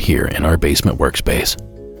from right here in our basement workspace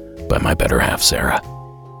by my better half, Sarah.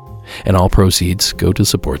 and all proceeds go to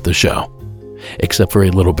support the show, except for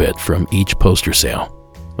a little bit from each poster sale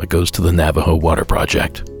that goes to the Navajo Water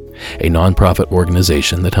Project, a nonprofit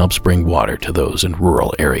organization that helps bring water to those in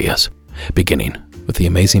rural areas, beginning with the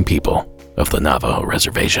amazing people of the Navajo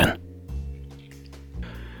Reservation.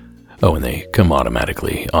 Oh, and they come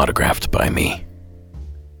automatically autographed by me,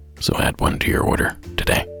 so add one to your order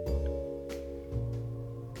today.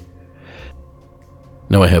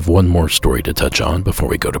 Now I have one more story to touch on before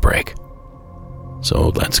we go to break, so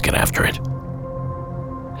let's get after it.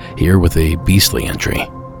 Here with a beastly entry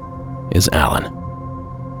is Alan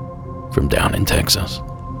from down in Texas.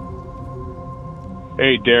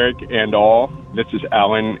 Hey, Derek and all. This is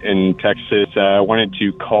Alan in Texas. I wanted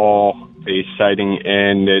to call a sighting,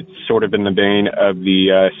 and it's sort of in the vein of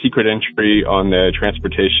the secret entry on the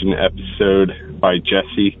transportation episode by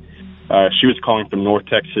Jessie. She was calling from North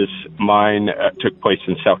Texas. Mine took place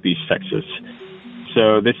in Southeast Texas.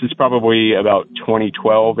 So this is probably about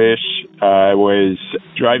 2012-ish. I was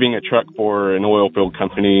driving a truck for an oil field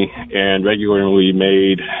company and regularly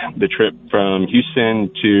made the trip from Houston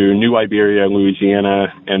to New Iberia,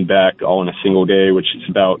 Louisiana, and back all in a single day, which is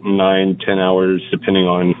about 9-10 hours, depending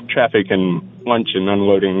on traffic and lunch and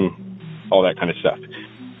unloading, all that kind of stuff.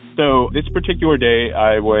 So this particular day,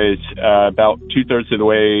 I was about 2/3 of the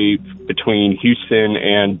way between Houston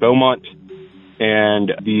and Beaumont,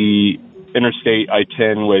 and the Interstate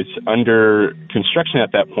I-10 was under construction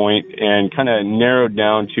at that point and kind of narrowed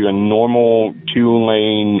down to a normal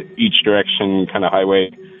 2-lane each direction kind of highway.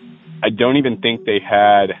 I don't even think they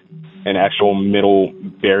had an actual middle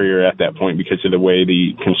barrier at that point because of the way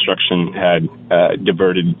the construction had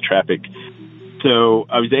diverted traffic. So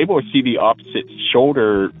I was able to see the opposite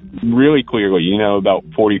shoulder really clearly, about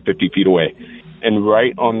 40, 50 feet away. And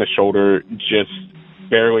right on the shoulder, just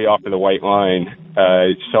barely off of the white line,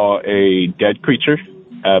 I saw a dead creature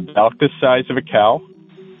about the size of a cow,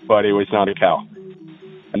 but it was not a cow.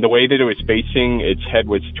 And the way that it was facing, its head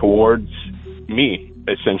was towards me,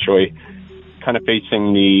 essentially, kind of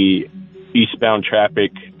facing the eastbound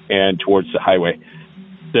traffic and towards the highway.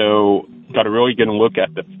 So got a really good look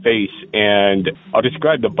at the face, and I'll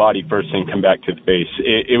describe the body first and come back to the face.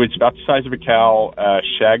 It was about the size of a cow,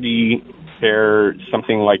 shaggy hair,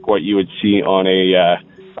 something like what you would see on a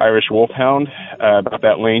Irish wolfhound, about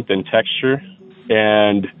that length and texture,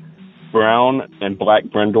 and brown and black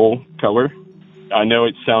brindle color. I know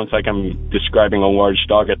it sounds like I'm describing a large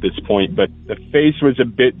dog at this point, but the face was a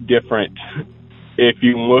bit different. If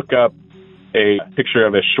you look up a picture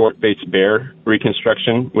of a short-faced bear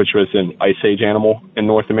reconstruction, which was an Ice Age animal in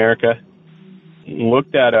North America,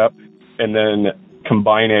 look that up and then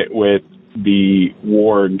combine it with the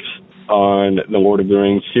wargs on the Lord of the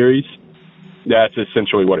Rings series, that's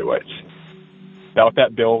essentially what it was. About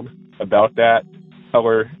that build, about that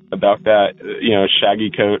color, about that,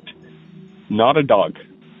 shaggy coat. Not a dog,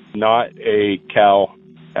 not a cow,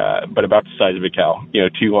 but about the size of a cow.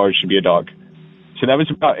 Too large to be a dog. So that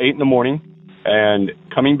was about 8 a.m. And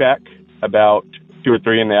coming back about 2 or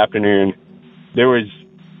 3 in the afternoon, there was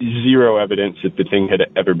zero evidence that the thing had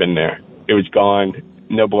ever been there. It was gone,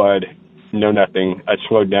 no blood, no nothing. I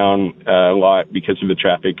slowed down a lot because of the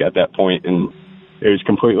traffic at that point, and it was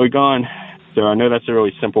completely gone. So I know that's a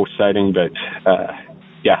really simple sighting, but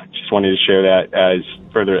just wanted to share that as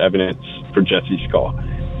further evidence for Jessie's call.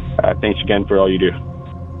 Thanks again for all you do.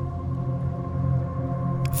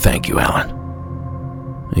 Thank you, Alan.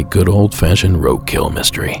 A good old-fashioned roadkill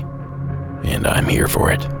mystery, and I'm here for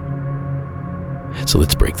it. So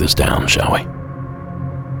let's break this down, shall we?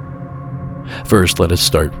 First, let us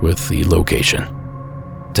start with the location.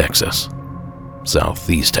 Texas.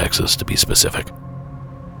 Southeast Texas, to be specific.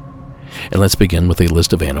 And let's begin with a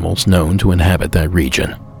list of animals known to inhabit that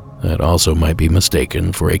region that also might be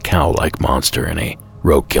mistaken for a cow-like monster in a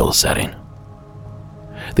roadkill setting.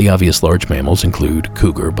 The obvious large mammals include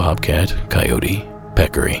cougar, bobcat, coyote,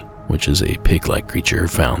 peccary, which is a pig-like creature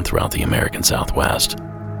found throughout the American Southwest,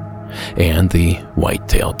 and the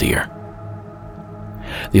white-tailed deer.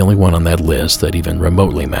 The only one on that list that even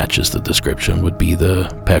remotely matches the description would be the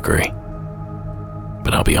peccary.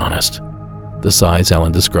 But I'll be honest, the size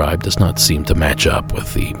Alan described does not seem to match up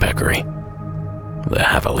with the peccary, the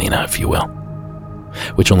javelina, if you will,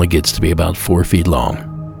 which only gets to be about 4 feet long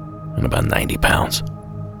and about 90 pounds.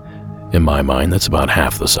 In my mind, that's about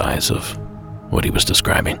half the size of what he was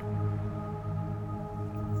describing.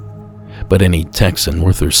 But any Texan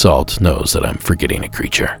worth their salt knows that I'm forgetting a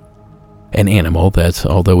creature. An animal that,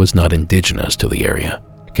 although is not indigenous to the area,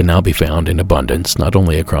 can now be found in abundance not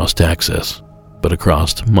only across Texas, but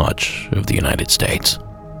across much of the United States.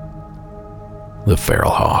 The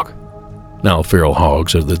feral hog. Now, feral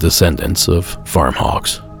hogs are the descendants of farm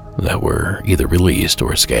hogs that were either released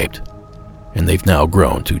or escaped, and they've now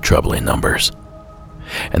grown to troubling numbers.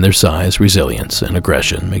 And their size, resilience, and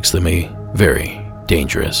aggression makes them a very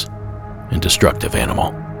dangerous and destructive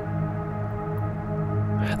animal.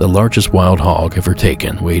 The largest wild hog ever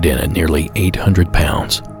taken weighed in at nearly 800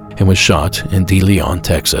 pounds and was shot in De Leon,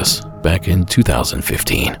 Texas, back in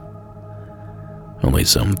 2015. Only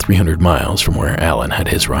some 300 miles from where Alan had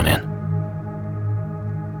his run-in.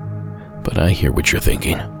 But I hear what you're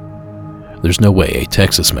thinking. There's no way a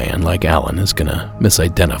Texas man like Alan is gonna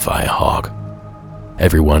misidentify a hog.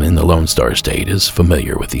 Everyone in the Lone Star State is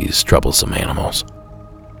familiar with these troublesome animals.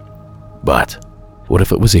 But what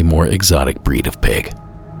if it was a more exotic breed of pig?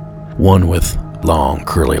 One with long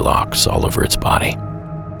curly locks all over its body.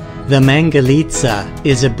 The Mangalitsa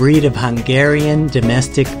is a breed of Hungarian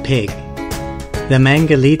domestic pig. The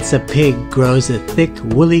Mangalitsa pig grows a thick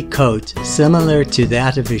woolly coat similar to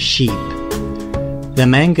that of a sheep. The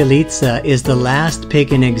Mangalitsa is the last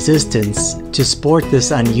pig in existence to sport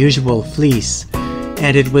this unusual fleece,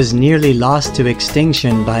 and it was nearly lost to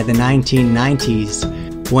extinction by the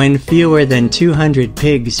 1990s, when fewer than 200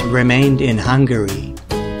 pigs remained in Hungary.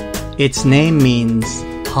 Its name means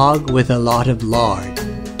hog with a lot of lard.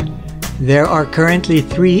 There are currently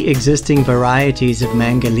 3 existing varieties of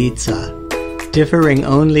Mangalitsa, differing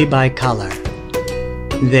only by color.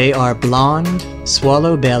 They are blonde,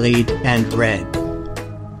 swallow-bellied, and red.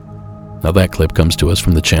 Now that clip comes to us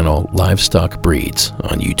from the channel Livestock Breeds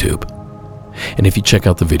on YouTube. And if you check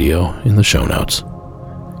out the video in the show notes,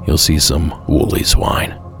 you'll see some woolly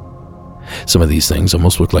swine. Some of these things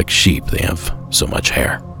almost look like sheep. They have so much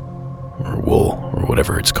hair, or wool, or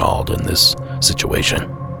whatever it's called in this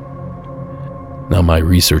situation. Now, my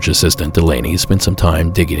research assistant Delaney spent some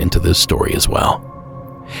time digging into this story as well,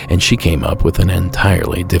 and she came up with an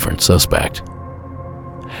entirely different suspect.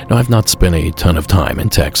 Now, I've not spent a ton of time in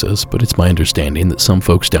Texas, but it's my understanding that some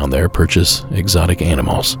folks down there purchase exotic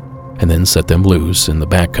animals and then set them loose in the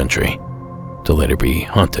backcountry to later be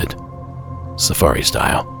hunted, safari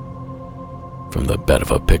style, from the bed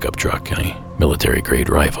of a pickup truck and a military-grade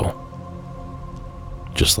rifle,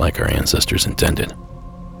 just like our ancestors intended.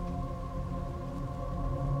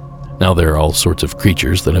 Now, there are all sorts of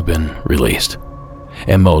creatures that have been released,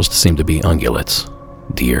 and most seem to be ungulates: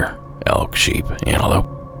 deer, elk, sheep, antelope.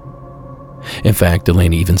 In fact,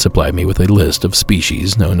 Delaney even supplied me with a list of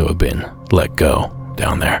species known to have been let go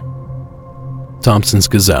down there. Thompson's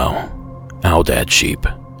gazelle, Aldad sheep,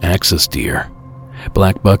 axis deer,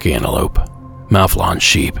 black buck antelope, mouflon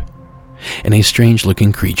sheep, and a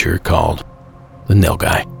strange-looking creature called the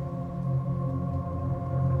nilgai.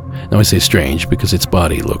 Now, I say strange because its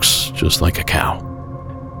body looks just like a cow.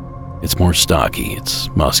 It's more stocky, it's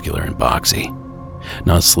muscular and boxy,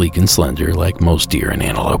 not sleek and slender like most deer and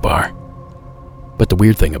antelope are. But the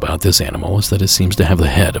weird thing about this animal is that it seems to have the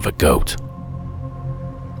head of a goat.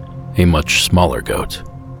 A much smaller goat,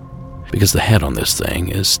 because the head on this thing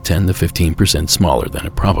is 10 to 15% smaller than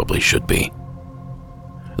it probably should be.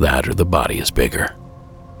 That or the body is bigger.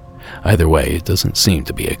 Either way, it doesn't seem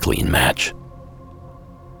to be a clean match.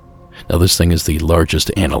 Now, this thing is the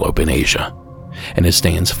largest antelope in Asia, and it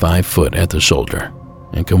stands 5 foot at the shoulder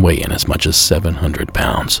and can weigh in as much as 700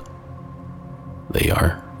 pounds. They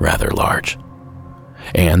are rather large,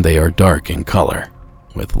 and they are dark in color,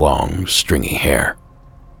 with long, stringy hair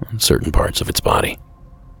on certain parts of its body.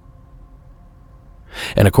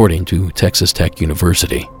 And according to Texas Tech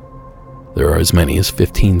University, there are as many as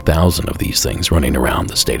 15,000 of these things running around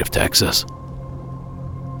the state of Texas.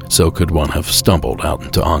 So could one have stumbled out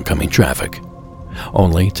into oncoming traffic,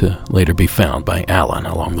 only to later be found by Alan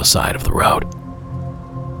along the side of the road?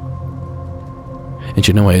 And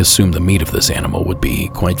you know, I assume the meat of this animal would be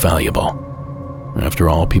quite valuable. After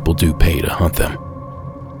all, people do pay to hunt them.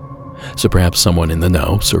 So perhaps someone in the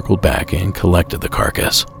know circled back and collected the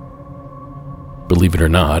carcass. Believe it or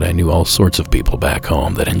not, I knew all sorts of people back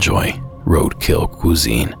home that enjoy roadkill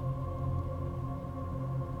cuisine.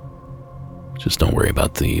 Just don't worry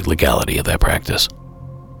about the legality of that practice.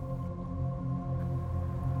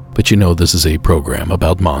 But you know, this is a program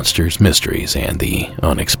about monsters, mysteries, and the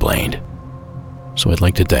unexplained. So I'd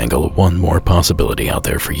like to dangle one more possibility out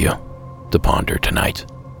there for you to ponder tonight,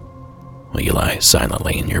 while you lie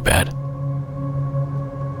silently in your bed,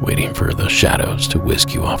 waiting for the shadows to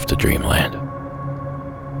whisk you off to dreamland.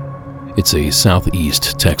 It's a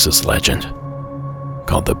southeast Texas legend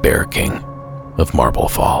called the Bear King of Marble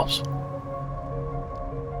Falls.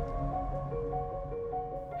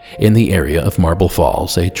 In the area of Marble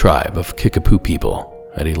Falls, a tribe of Kickapoo people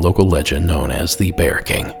had a local legend known as the Bear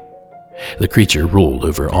King. The creature ruled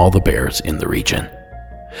over all the bears in the region.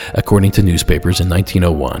 According to newspapers in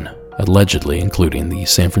 1901, allegedly including the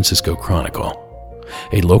San Francisco Chronicle,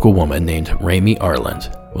 a local woman named Ramey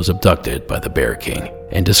Arland was abducted by the Bear King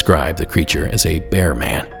and described the creature as a bear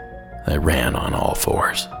man that ran on all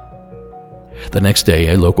fours. The next day,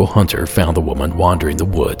 a local hunter found the woman wandering the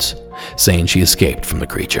woods, saying she escaped from the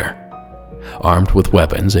creature. Armed with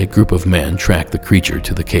weapons, a group of men tracked the creature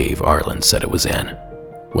to the cave Arland said it was in.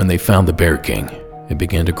 When they found the Bear King, it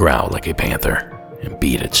began to growl like a panther and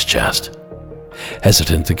beat its chest.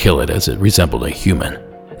 Hesitant to kill it as it resembled a human,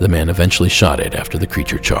 the men eventually shot it after the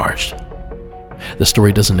creature charged. The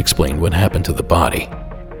story doesn't explain what happened to the body,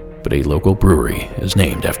 but a local brewery is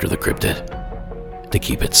named after the cryptid to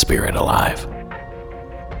keep its spirit alive.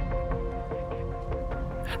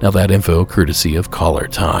 Now that info courtesy of Caller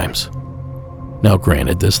Times. Now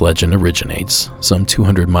granted, this legend originates some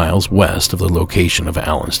 200 miles west of the location of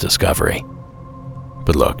Alan's discovery.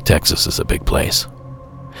 But look, Texas is a big place.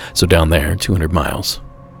 So down there, 200 miles,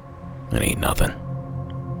 it ain't nothing.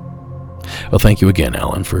 Well, thank you again,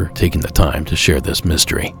 Alan, for taking the time to share this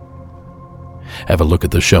mystery. Have a look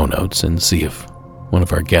at the show notes and see if one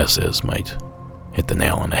of our guesses might hit the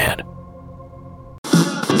nail on the head.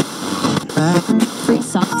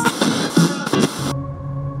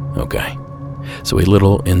 Okay, so a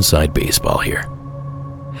little inside baseball here.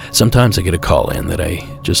 Sometimes I get a call in that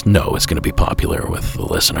I just know is going to be popular with the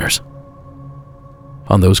listeners.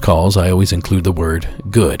 On those calls, I always include the word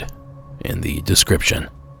good in the description.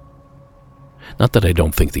 Not that I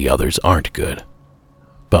don't think the others aren't good,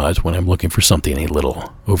 but when I'm looking for something a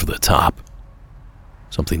little over the top,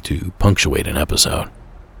 something to punctuate an episode,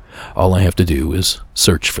 all I have to do is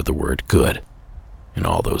search for the word good, and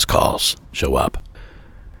all those calls show up.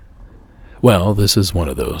 Well, this is one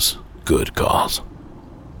of those good calls.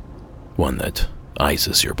 One that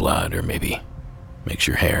ices your blood or maybe makes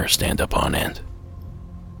your hair stand up on end.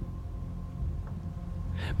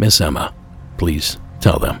 Miss Emma, please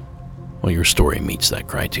tell them why your story meets that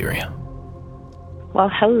criteria. Well,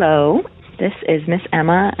 hello. This is Miss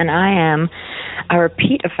Emma, and I am a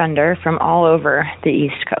repeat offender from all over the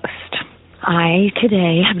East Coast. I,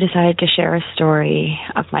 today, have decided to share a story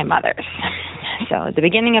of my mother's. So the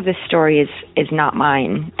beginning of this story is not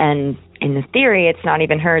mine, and in the theory, it's not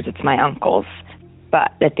even hers, it's my uncle's.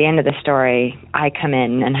 But at the end of the story, I come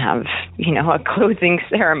in and have, a closing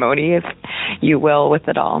ceremony, if you will, with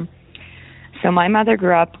it all. So my mother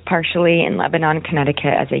grew up partially in Lebanon,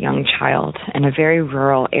 Connecticut as a young child in a very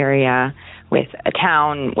rural area with a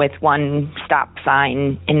town with one stop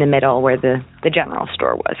sign in the middle where the general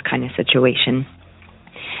store was kind of situation.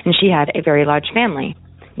 And she had a very large family.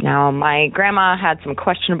 Now, my grandma had some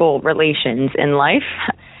questionable relations in life,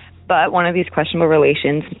 but one of these questionable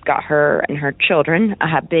relations got her and her children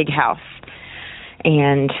a big house.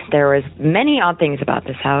 And there was many odd things about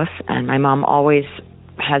this house, and my mom always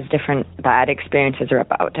has different bad experiences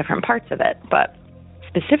about different parts of it. But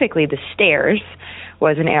specifically, the stairs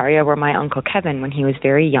was an area where my Uncle Kevin, when he was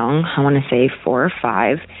very young, I want to say 4 or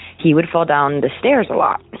 5, he would fall down the stairs a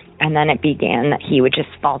lot. And then it began that he would just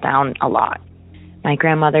fall down a lot. My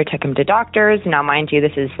grandmother took him to doctors. Now, mind you,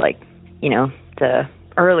 this is the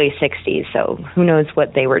early 60s, so who knows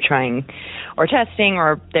what they were trying or testing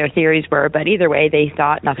or their theories were, but either way, they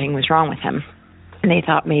thought nothing was wrong with him. And they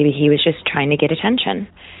thought maybe he was just trying to get attention.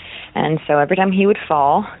 And so every time he would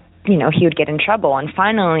fall, he would get in trouble. And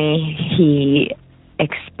finally, he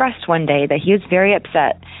expressed one day that he was very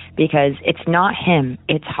upset because it's not him,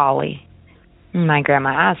 it's Holly. And my grandma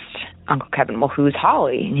asked Uncle Kevin, well, who's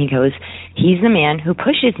Holly? And he goes, he's the man who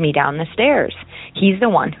pushes me down the stairs. He's the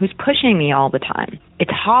one who's pushing me all the time.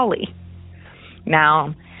 It's Holly.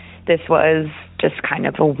 Now, this was just kind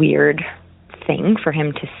of a weird thing for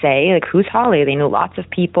him to say, like, who's Holly? They knew lots of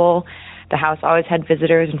people. The house always had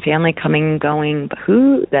visitors and family coming and going, but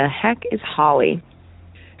who the heck is Holly?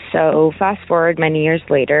 So fast forward many years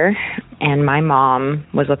later, and my mom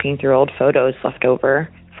was looking through old photos left over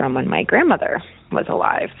from when my grandmother was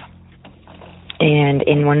alive. And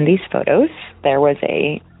in one of these photos, there was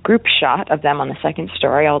a group shot of them on the second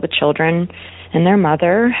story, all the children and their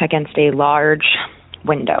mother against a large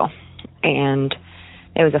window. And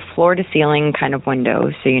it was a floor-to-ceiling kind of window,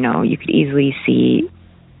 so, you could easily see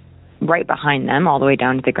right behind them all the way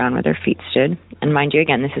down to the ground where their feet stood. And mind you,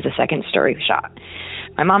 again, this is a second-story shot.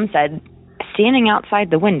 My mom said, standing outside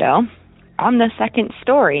the window on the second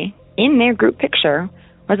story in their group picture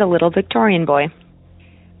was a little Victorian boy,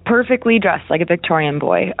 perfectly dressed like a Victorian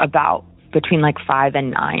boy, about between 5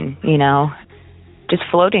 and 9, just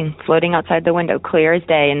floating outside the window, clear as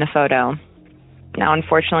day in the photo. Now,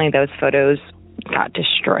 unfortunately, those photos got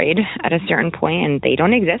destroyed at a certain point, and they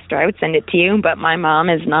don't exist, or I would send it to you. But my mom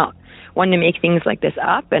is not one to make things like this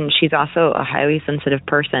up, and she's also a highly sensitive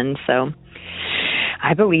person, so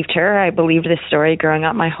I believed her. I believed this story growing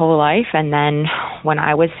up my whole life, and then when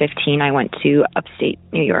I was 15, I went to upstate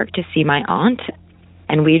New York to see my aunt,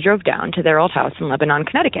 and we drove down to their old house in Lebanon,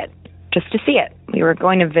 Connecticut, just to see it. We were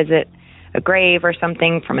going to visit a grave or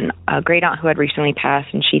something from a great aunt who had recently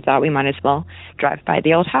passed, and she thought we might as well drive by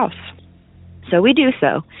the old house. So we do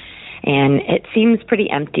so, and it seems pretty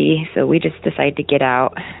empty, so we just decide to get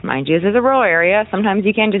out. Mind you, this is a rural area. Sometimes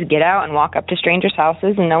you can't just get out and walk up to strangers'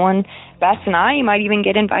 houses and no one bats an eye. You might even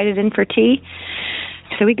get invited in for tea.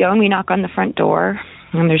 So we go and we knock on the front door,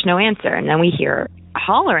 and there's no answer. And then we hear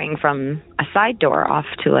hollering from a side door off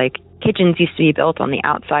to, like, kitchens used to be built on the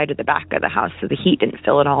outside of the back of the house, so the heat didn't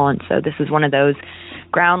fill it all. And so this is one of those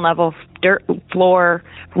ground level dirt floor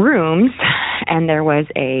rooms, and there was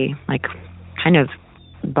a, like, kind of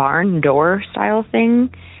barn door style thing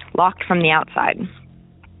locked from the outside,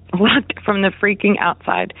 locked from the freaking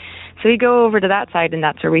outside. So we go over to that side, and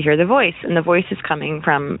that's where we hear the voice, and the voice is coming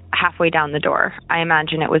from halfway down the door. I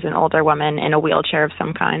imagine it was an older woman in a wheelchair of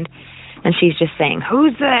some kind, and she's just saying,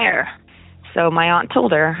 "Who's there?" So my aunt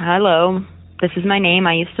told her, "Hello, this is my name.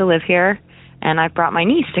 I used to live here, and I brought my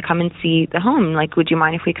niece to come and see the home. Like, would you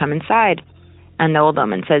mind if we come inside?" And the old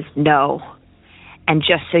woman says, "No. And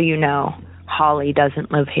just so you know, Holly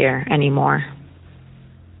doesn't live here anymore."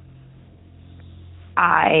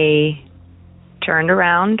 I turned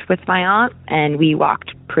around with my aunt, and we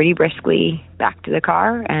walked pretty briskly back to the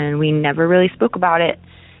car, and we never really spoke about it.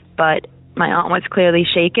 But my aunt was clearly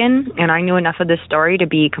shaken, and I knew enough of the story to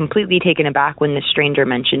be completely taken aback when the stranger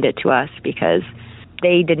mentioned it to us, because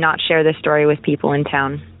they did not share this story with people in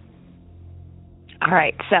town. All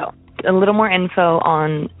right, so a little more info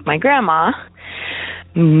on my grandma,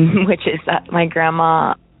 which is that my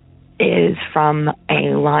grandma is from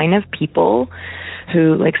a line of people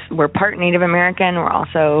who, like, were part Native American, were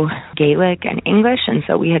also Gaelic and English, and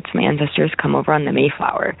so we had some ancestors come over on the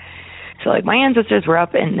Mayflower. So, like, my ancestors were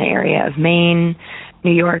up in the area of Maine,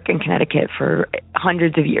 New York, and Connecticut for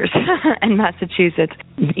hundreds of years, and Massachusetts,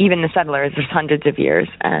 even the settlers, there's hundreds of years,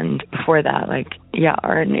 and before that, like, yeah,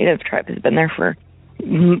 our Native tribe has been there for,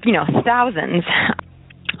 thousands.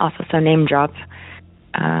 Also, so name drop,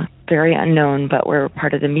 very unknown, but we're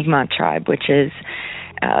part of the Mi'kmaq tribe, which is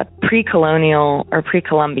pre-colonial or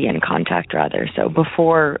pre-Columbian contact, rather. So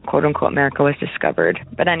before, quote unquote, America was discovered.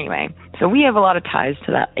 But anyway, so we have a lot of ties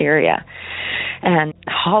to that area. And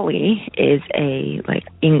Holly is a, like,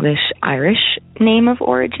 English-Irish name of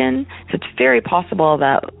origin. So it's very possible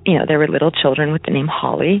that, there were little children with the name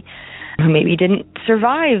Holly who maybe didn't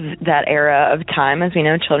survive that era of time. As we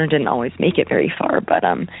know, children didn't always make it very far. But,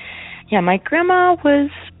 my grandma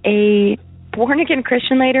was a born-again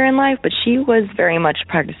Christian later in life, but she was very much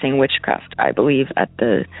practicing witchcraft, I believe, at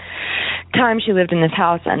the time she lived in this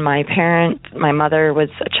house. And my mother was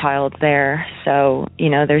a child there. So,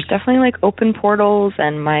 there's definitely, like, open portals,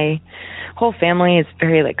 and my whole family is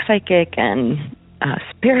very, like, psychic and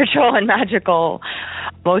spiritual and magical.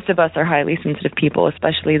 Most of us are highly sensitive people,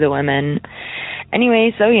 especially the women.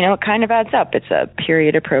 Anyway, so, it kind of adds up. It's a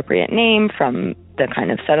period-appropriate name from the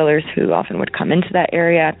kind of settlers who often would come into that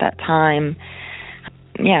area at that time.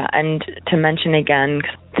 Yeah, and to mention again,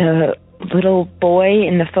 the little boy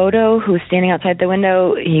in the photo who was standing outside the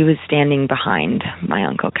window, he was standing behind my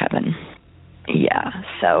Uncle Kevin. Yeah,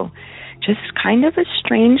 so just kind of a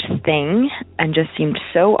strange thing, and just seemed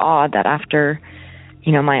so odd that after,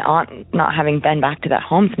 my aunt not having been back to that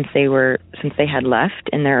home since they had left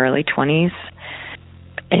in their early 20s,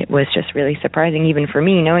 it was just really surprising, even for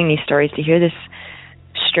me, knowing these stories, to hear this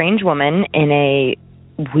strange woman in a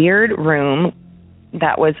weird room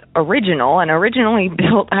that was originally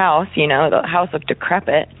built house. The house looked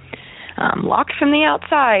decrepit, locked from the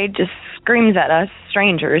outside, just screams at us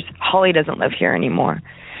strangers, "Holly doesn't live here anymore."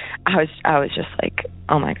 I was just like,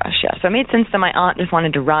 oh my gosh, yeah. So it made sense that my aunt just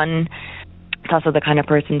wanted to run. It's also the kind of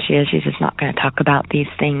person she is. She's just not going to talk about these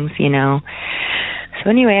things, So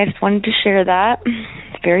anyway, I just wanted to share that.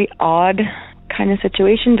 Very odd kind of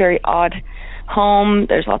situation, very odd home.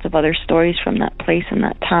 There's lots of other stories from that place and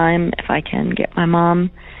that time. If I can get my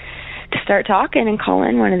mom to start talking and call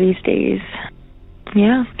in one of these days.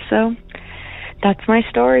 Yeah, so that's my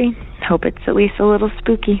story. Hope it's at least a little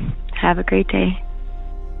spooky. Have a great day.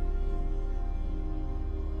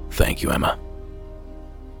 Thank you, Emma.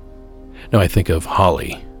 Now I think of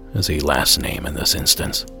Holly as a last name in this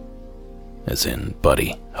instance, as in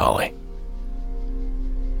Buddy Holly.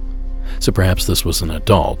 So perhaps this was an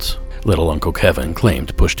adult little Uncle Kevin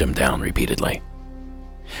claimed pushed him down repeatedly.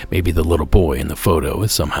 Maybe the little boy in the photo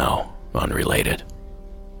is somehow unrelated.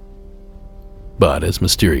 But as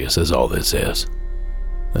mysterious as all this is,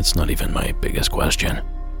 that's not even my biggest question.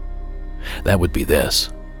 That would be this.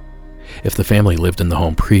 If the family lived in the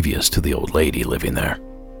home previous to the old lady living there,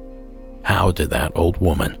 how did that old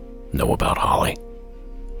woman know about Holly?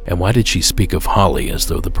 And why did she speak of Holly as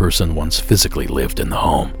though the person once physically lived in the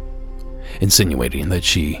home, insinuating that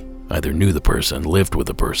she either knew the person, lived with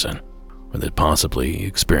the person, or that possibly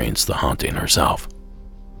experienced the haunting herself?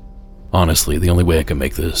 Honestly, the only way I can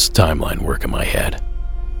make this timeline work in my head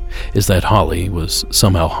is that Holly was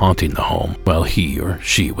somehow haunting the home while he or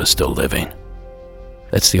she was still living.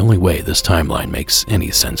 That's the only way this timeline makes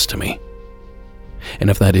any sense to me. And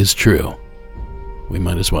if that is true, we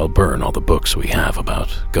might as well burn all the books we have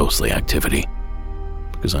about ghostly activity,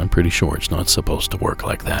 because I'm pretty sure it's not supposed to work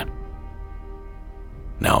like that.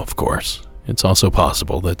 Now, of course, it's also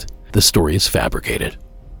possible that the story is fabricated,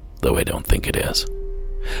 though I don't think it is,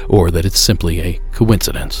 or that it's simply a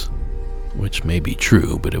coincidence, which may be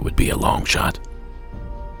true, but it would be a long shot.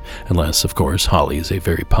 Unless, of course, Holly is a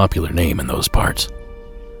very popular name in those parts.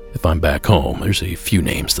 If I'm back home, there's a few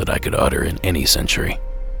names that I could utter in any century.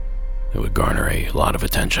 It would garner a lot of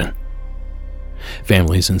attention.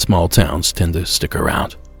 Families in small towns tend to stick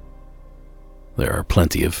around. There are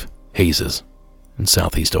plenty of Hazes in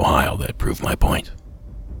southeast Ohio that prove my point.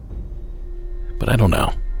 But I don't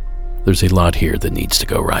know. There's a lot here that needs to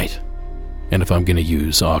go right. And if I'm going to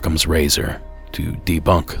use Occam's razor to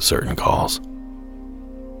debunk certain calls,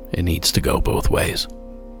 it needs to go both ways.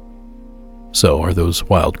 So are those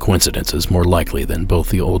wild coincidences more likely than both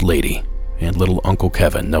the old lady and little Uncle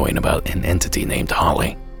Kevin knowing about an entity named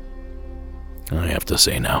Holly? I have to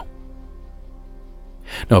say no.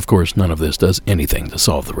 Now, of course, none of this does anything to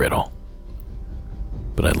solve the riddle.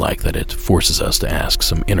 But I like that it forces us to ask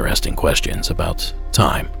some interesting questions about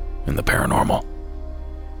time and the paranormal.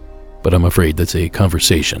 But I'm afraid that's a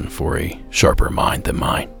conversation for a sharper mind than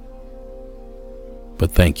mine.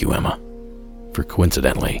 But thank you, Emma, for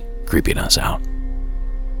coincidentally creeping us out.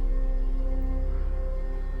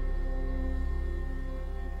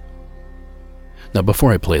 Now,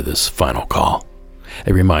 before I play this final call,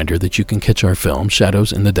 a reminder that you can catch our film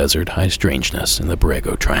Shadows in the Desert High Strangeness in the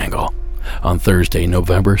Borrego Triangle on Thursday,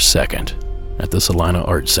 November 2nd at the Salina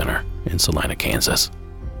Arts Center in Salina, Kansas.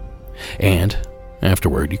 And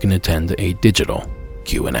afterward, you can attend a digital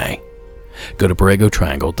Q&A. Go to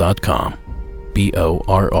borregotriangle.com,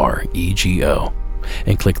 BORREGO,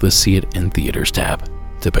 and click the See It in Theaters tab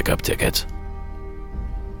to pick up tickets.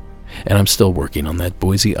 And I'm still working on that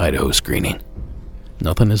Boise, Idaho screening.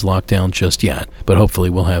 Nothing is locked down just yet, but hopefully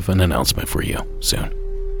we'll have an announcement for you soon.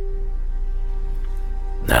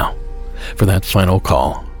 Now, for that final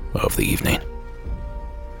call of the evening.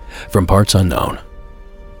 From Parts Unknown,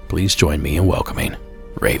 please join me in welcoming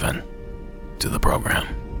Raven to the program.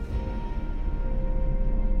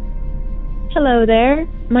 Hello there.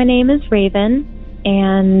 My name is Raven,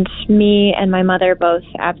 and me and my mother both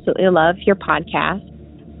absolutely love your podcast.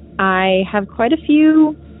 I have quite a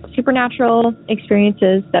few supernatural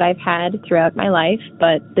experiences that I've had throughout my life,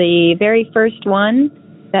 but the very first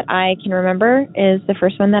one that I can remember is the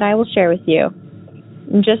first one that I will share with you.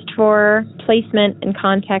 Just for placement and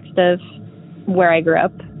context of where I grew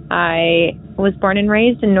up, I was born and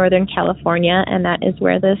raised in Northern California, and that is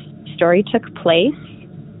where this story took place.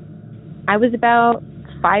 I was about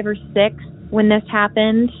 5 or 6 when this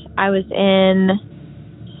happened. I was in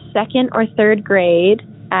 2nd or 3rd grade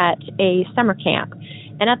at a summer camp.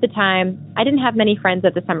 And at the time, I didn't have many friends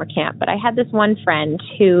at the summer camp, but I had this one friend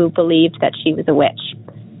who believed that she was a witch.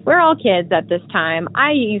 We're all kids at this time.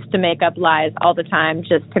 I used to make up lies all the time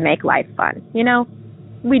just to make life fun. You know,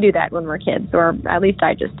 we do that when we're kids, or at least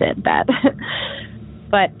I just did that.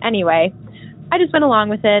 But anyway, I just went along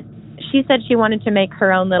with it. She said she wanted to make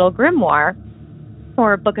her own little grimoire,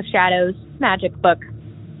 or Book of Shadows, magic book,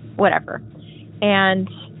 whatever. And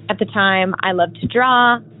at the time, I loved to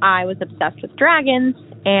draw. I was obsessed with dragons.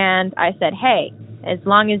 And I said, hey, as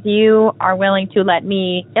long as you are willing to let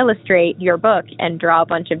me illustrate your book and draw a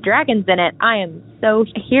bunch of dragons in it, I am so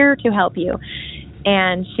here to help you.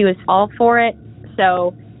 And she was all for it.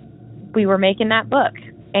 So we were making that book.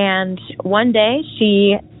 And one day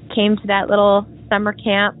she came to that little summer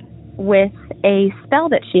camp with a spell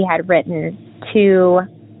that she had written to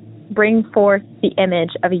bring forth the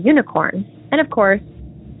image of a unicorn. And of course,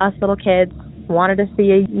 us little kids wanted to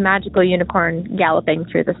see a magical unicorn galloping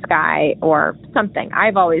through the sky or something.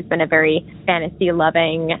 I've always been a very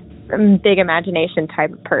fantasy-loving, big imagination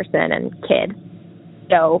type of person and kid.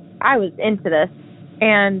 So I was into this.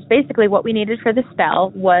 And basically what we needed for the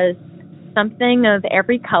spell was something of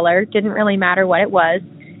every color, didn't really matter what it was.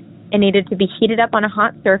 It needed to be heated up on a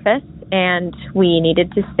hot surface, and we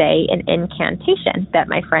needed to say an incantation that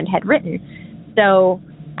my friend had written. So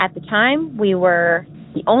at the time, we were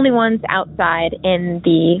the only ones outside in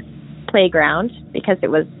the playground because it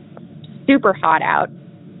was super hot out.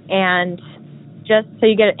 And just so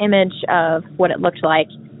you get an image of what it looked like,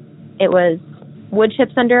 it was wood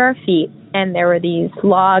chips under our feet, and there were these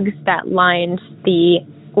logs that lined the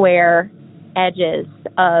square edges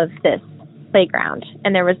of this playground.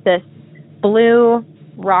 And there was this blue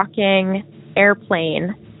rocking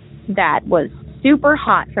airplane that was super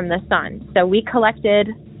hot from the sun. So we collected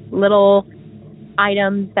little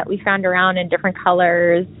items that we found around in different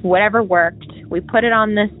colors, whatever worked. We put it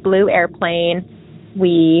on this blue airplane.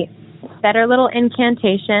 We said our little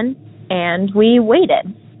incantation, and we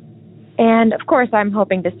waited. And of course, I'm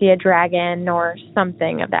hoping to see a dragon or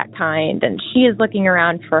something of that kind. And she is looking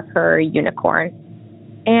around for her unicorn.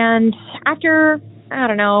 And after, I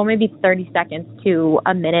don't know, maybe 30 seconds to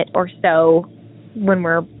a minute or so, when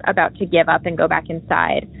we're about to give up and go back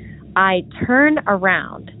inside, I turn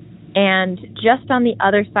around, and just on the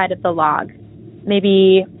other side of the log,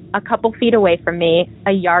 maybe a couple feet away from me,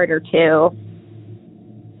 a yard or two,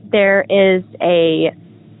 there is a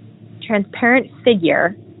transparent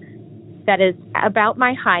figure that is about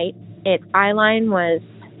my height. Its eye line was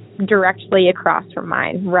directly across from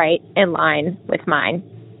mine, right in line with mine.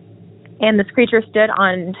 And this creature stood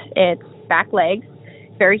on its back legs,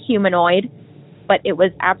 very humanoid, but it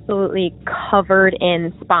was absolutely covered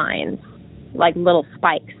in spines, like little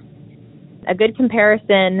spikes. A good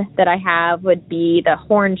comparison that I have would be the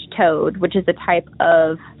horned toad, which is a type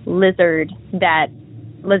of lizard that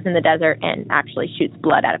lives in the desert and actually shoots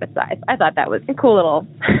blood out of its eyes. I thought that was a cool little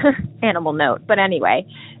animal note. But anyway,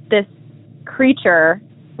 this creature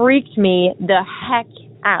freaked me the heck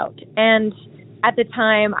out. And at the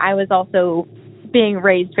time, I was also being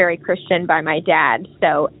raised very Christian by my dad.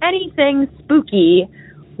 So anything spooky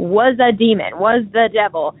was a demon, was the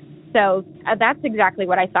devil. So that's exactly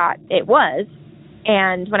what I thought it was.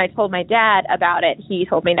 And when I told my dad about it, he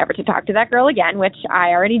told me never to talk to that girl again, which I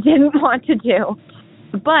already didn't want to do.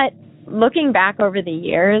 But looking back over the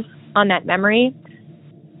years on that memory,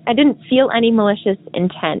 I didn't feel any malicious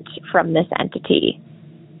intent from this entity.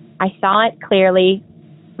 I saw it clearly.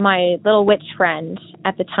 My little witch friend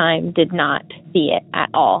at the time did not see it at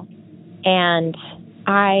all. And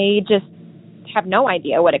I just have no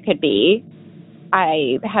idea what it could be.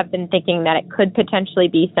 I have been thinking that it could potentially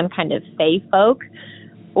be some kind of fae folk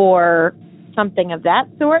or something of that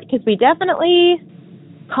sort, because we definitely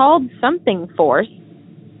called something forth.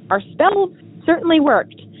 Our spells certainly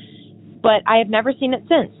worked, but I have never seen it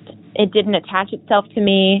since. It didn't attach itself to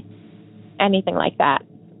me, anything like that.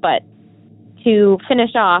 But to finish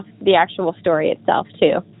off the actual story itself,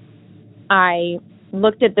 too, I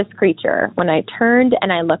looked at this creature. When I turned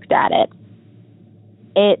and I looked at it,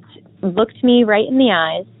 it looked me right in the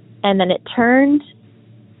eyes, and then it turned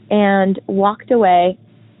and walked away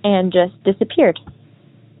and just disappeared.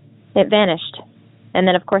 It vanished. And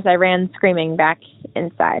then, of course, I ran screaming back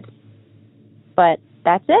inside. But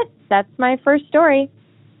that's it. That's my first story.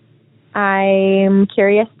 I'm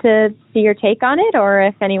curious to see your take on it, or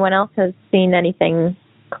if anyone else has seen anything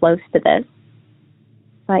close to this.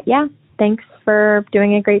 But yeah, thanks for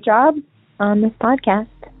doing a great job on this podcast.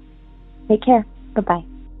 Take care. Bye-bye.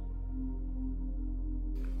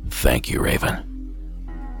 Thank you, Raven.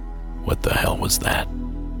 What the hell was that?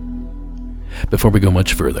 Before we go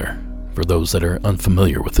much further, for those that are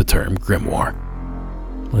unfamiliar with the term grimoire,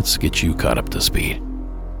 let's get you caught up to speed.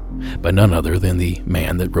 By none other than the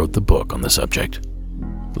man that wrote the book on the subject.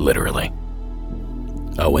 Literally.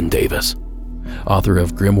 Owen Davis, author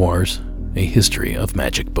of Grimoires, A History of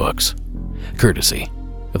Magic Books, courtesy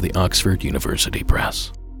of the Oxford University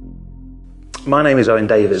Press. My name is Owen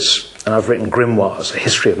Davis, and I've written Grimoires, A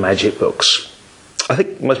History of Magic Books. I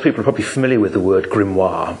think most people are probably familiar with the word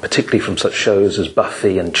grimoire, particularly from such shows as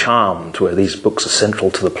Buffy and Charmed, where these books are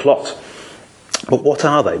central to the plot. But what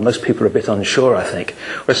are they? Most people are a bit unsure, I think.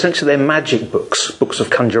 Well, essentially, they're magic books, books of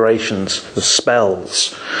conjurations, of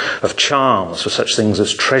spells, of charms, for such things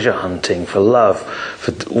as treasure hunting, for love,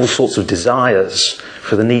 for all sorts of desires,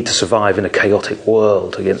 for the need to survive in a chaotic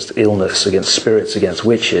world, against illness, against spirits, against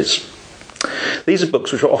witches. These are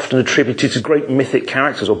books which are often attributed to great mythic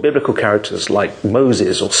characters or biblical characters like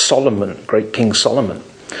Moses or Solomon, great King Solomon.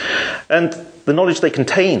 And the knowledge they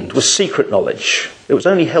contained was secret knowledge. It was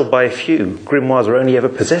only held by a few. Grimoires are only ever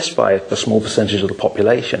possessed by a small percentage of the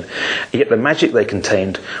population. Yet the magic they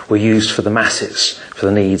contained were used for the masses, for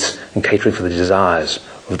the needs and catering for the desires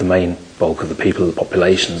of the main bulk of the people, the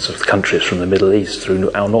populations of the countries from the Middle East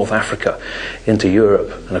through our North Africa into Europe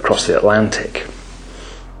and across the Atlantic.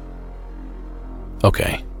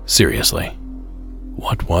 Okay, seriously,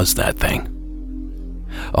 what was that thing?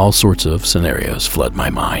 All sorts of scenarios flood my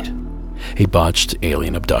mind. A botched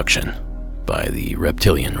alien abduction by the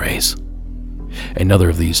reptilian race. Another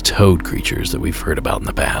of these toad creatures that we've heard about in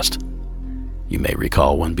the past. You may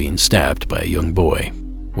recall one being stabbed by a young boy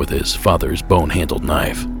with his father's bone-handled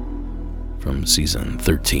knife from season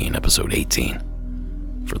 13, episode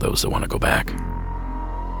 18, for those that want to go back.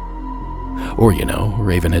 Or,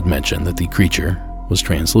 Raven had mentioned that the creature was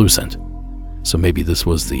translucent, so maybe this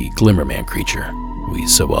was the Glimmerman creature we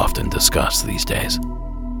so often discuss these days.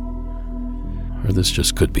 Or this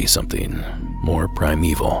just could be something more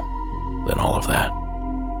primeval than all of that.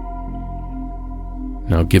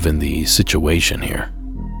 Now, given the situation here,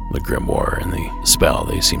 the grimoire and the spell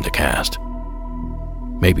they seem to cast,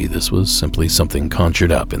 maybe this was simply something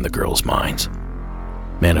conjured up in the girls' minds,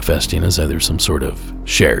 manifesting as either some sort of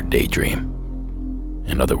shared daydream.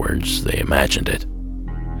 In other words, they imagined it.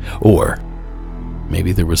 Or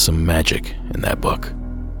maybe there was some magic in that book.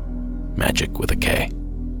 Magic with a K.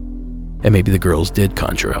 And maybe the girls did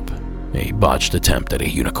conjure up a botched attempt at a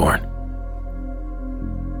unicorn.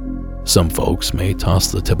 Some folks may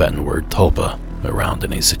toss the Tibetan word tulpa around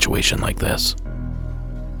in a situation like this.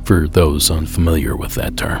 For those unfamiliar with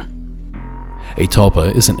that term, a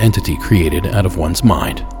tulpa is an entity created out of one's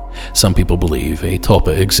mind. Some people believe a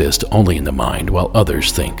tulpa exists only in the mind, while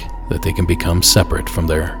others think that they can become separate from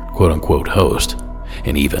their quote-unquote host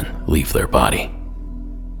and even leave their body.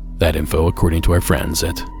 That info according to our friends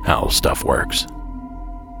at How Stuff Works.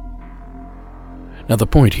 Now the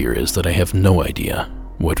point here is that I have no idea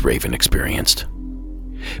what Raven experienced,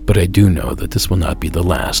 but I do know that this will not be the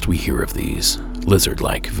last we hear of these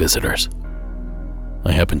lizard-like visitors.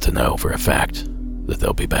 I happen to know for a fact that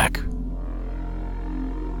they'll be back.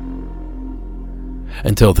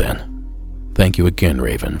 Until then, thank you again,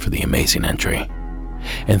 Raven, for the amazing entry,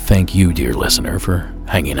 and thank you, dear listener, for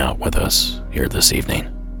hanging out with us here this evening.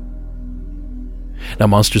 Now,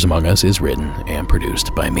 Monsters Among Us is written and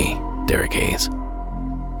produced by me, Derek Hayes.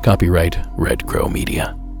 Copyright Red Crow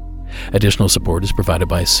Media. Additional support is provided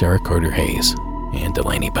by Sarah Carter Hayes and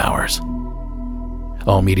Delaney Bowers.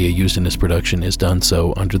 All media used in this production is done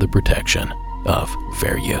so under the protection of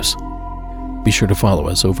fair use. Be sure to follow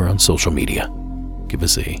us over on social media. Give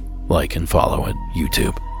us a like and follow at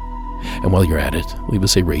YouTube. And while you're at it, leave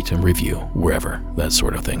us a rate and review wherever that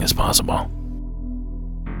sort of thing is possible.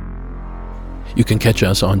 You can catch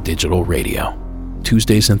us on digital radio,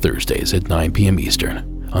 Tuesdays and Thursdays at 9 p.m. Eastern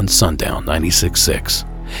on Sundown 96.6,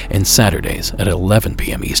 and Saturdays at 11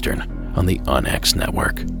 p.m. Eastern on the UnX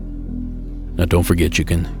network. Now don't forget you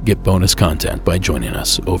can get bonus content by joining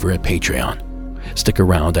us over at Patreon. Stick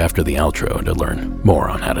around after the outro to learn more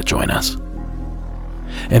on how to join us.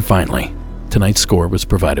 And finally, tonight's score was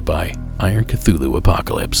provided by Iron Cthulhu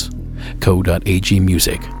Apocalypse, Co.ag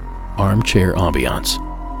Music, Armchair Ambiance,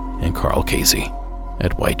 and Carl Casey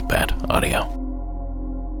at White Bat Audio.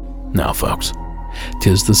 Now folks,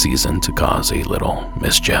 'tis the season to cause a little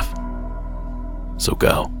mischief. So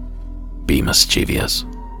go, be mischievous,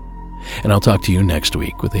 and I'll talk to you next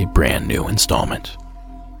week with a brand new installment.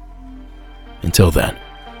 Until then,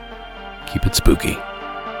 keep it spooky,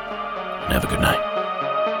 and have a good night.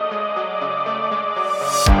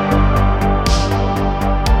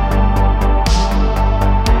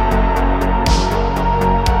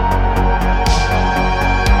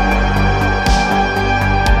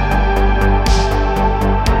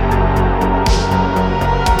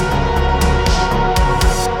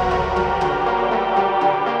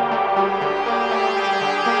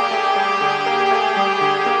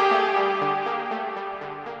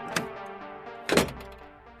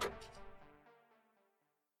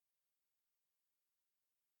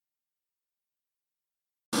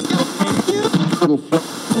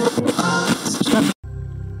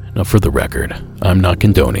 Now, for the record, I'm not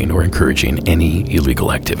condoning or encouraging any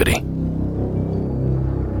illegal activity.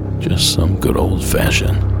 Just some good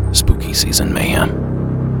old-fashioned spooky season mayhem.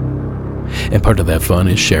 And part of that fun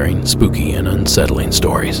is sharing spooky and unsettling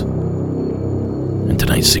stories. And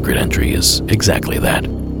tonight's secret entry is exactly that.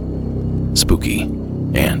 Spooky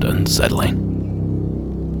and unsettling.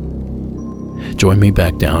 Join me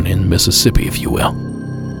back down in Mississippi, if you will,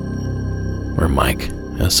 where Mike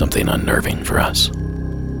has something unnerving for us.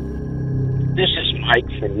 This is Mike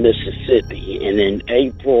from Mississippi, and in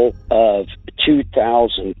April of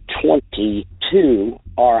 2022,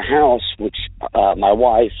 our house, which my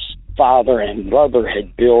wife's father and brother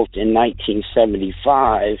had built in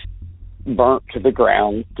 1975, burnt to the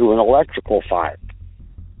ground through an electrical fire.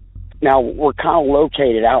 Now, we're kind of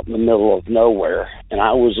located out in the middle of nowhere, and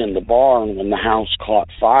I was in the barn when the house caught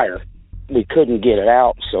fire. We couldn't get it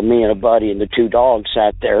out, so me and a buddy and the 2 dogs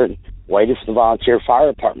sat there and waited for the volunteer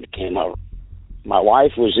fire department to come over. My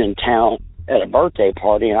wife was in town at a birthday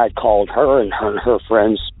party, and I called her, and her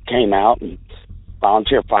friends came out, and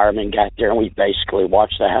volunteer firemen got there, and we basically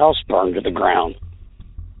watched the house burn to the ground.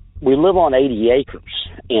 We live on 80 acres,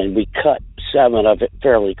 and we cut 7 of it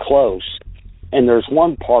fairly close. And there's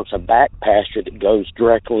one part's a back pasture that goes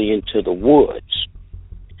directly into the woods.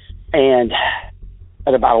 And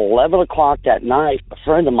at about 11 o'clock that night, a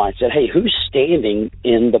friend of mine said, "Hey, who's standing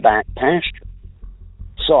in the back pasture?"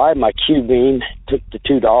 So I had my Q-beam, took the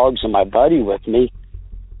 2 dogs and my buddy with me,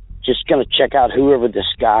 just going to check out whoever this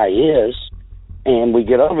guy is. And we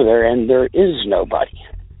get over there, and there is nobody.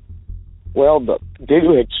 Well, the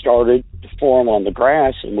dew had started to form on the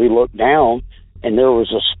grass, and we looked down, and there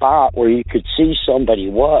was a spot where you could see somebody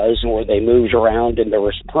was, and where they moved around, and there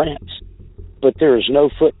was prints. But there is no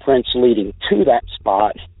footprints leading to that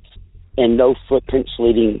spot, and no footprints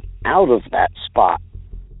leading out of that spot.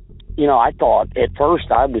 You know, I thought at first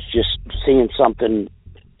I was just seeing something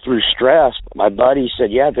through stress, but my buddy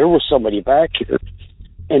said, yeah, there was somebody back here.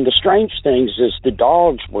 And the strange thing is the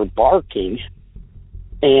dogs were barking,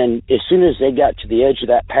 and as soon as they got to the edge of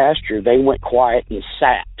that pasture, they went quiet and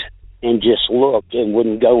sat and just looked and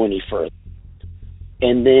wouldn't go any further.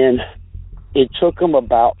 And then it took them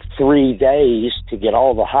about 3 days to get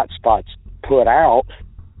all the hot spots put out.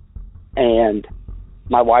 And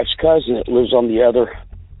my wife's cousin that lives on the other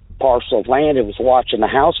parcel of land and was watching the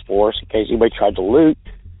house for us in case anybody tried to loot.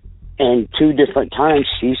 And 2 different times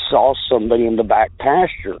he saw somebody in the back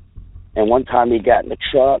pasture. And one time he got in the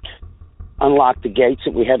truck, unlocked the gates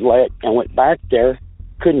that we had let, and went back there.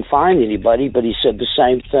 Couldn't find anybody, but he said the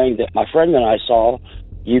same thing that my friend and I saw.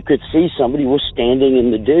 You could see somebody was standing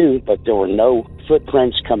in the dew, but there were no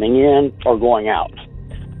footprints coming in or going out.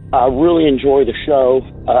 I really enjoy the show.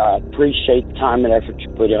 Appreciate the time and effort you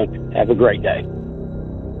put in. Have a great day.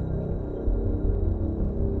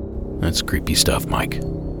 That's creepy stuff, Mike.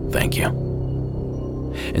 Thank you.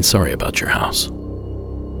 And sorry about your house.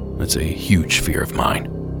 It's a huge fear of mine,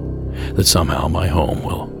 that somehow my home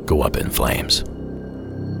will go up in flames.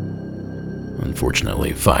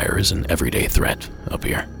 Unfortunately, fire is an everyday threat up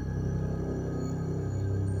here.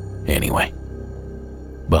 Anyway,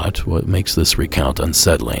 but what makes this recount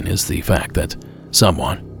unsettling is the fact that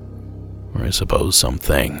someone, or I suppose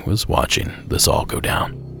something, was watching this all go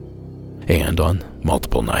down. And on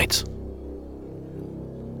multiple nights.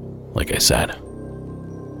 Like I said,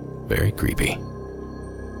 very creepy.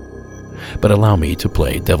 But allow me to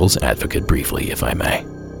play devil's advocate briefly, if I may.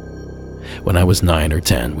 When I was 9 or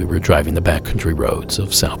 10, we were driving the backcountry roads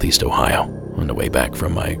of southeast Ohio on the way back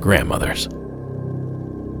from my grandmother's,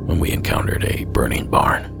 when we encountered a burning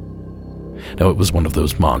barn. Now, it was one of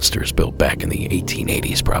those monsters built back in the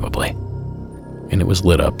 1880s, probably, and it was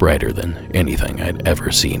lit up brighter than anything I'd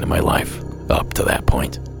ever seen in my life up to that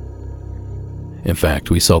point. In fact,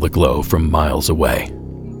 we saw the glow from miles away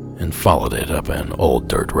and followed it up an old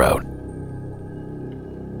dirt road.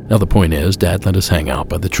 Now, the point is, Dad let us hang out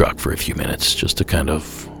by the truck for a few minutes just to kind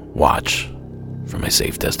of watch from a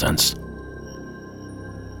safe distance.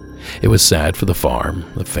 It was sad for the farm,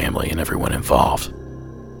 the family, and everyone involved.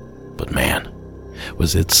 But man,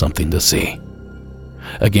 was it something to see.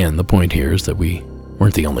 Again, the point here is that we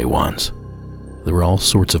weren't the only ones. There were all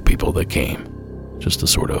sorts of people that came just to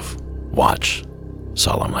sort of watch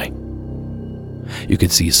solemnly. You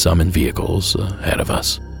could see some in vehicles ahead of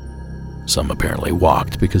us. Some apparently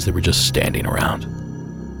walked because they were just standing around.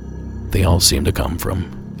 They all seemed to come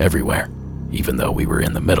from everywhere, even though we were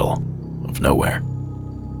in the middle of nowhere.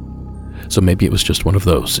 So maybe it was just one of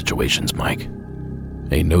those situations, Mike.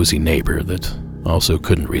 A nosy neighbor that also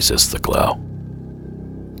couldn't resist the glow.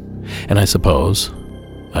 And I suppose,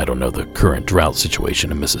 I don't know the current drought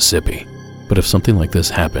situation in Mississippi, but if something like this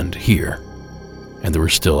happened here, and there were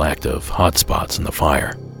still active hotspots in the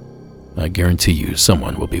fire, I guarantee you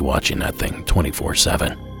someone will be watching that thing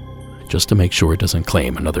 24/7, just to make sure it doesn't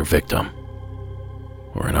claim another victim.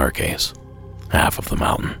 Or in our case, half of the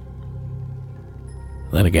mountain.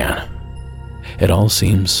 Then again, it all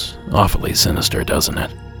seems awfully sinister, doesn't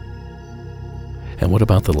it? And what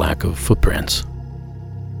about the lack of footprints?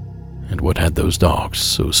 And what had those dogs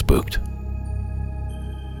so spooked?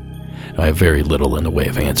 I have very little in the way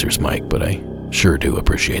of answers, Mike, but I sure do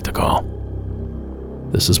appreciate the call.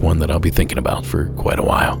 This is one that I'll be thinking about for quite a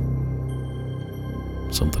while.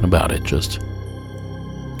 Something about it just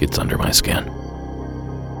gets under my skin.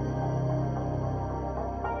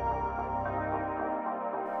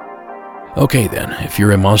 Okay then, if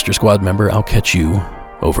you're a Monster Squad member, I'll catch you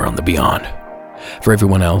over on the Beyond. For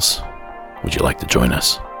everyone else, would you like to join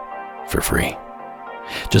us for free?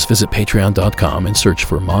 Just visit patreon.com and search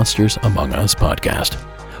for Monsters Among Us podcast,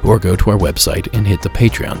 or go to our website and hit the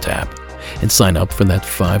Patreon tab and sign up for that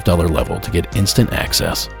 $5 level to get instant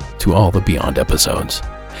access to all the Beyond episodes,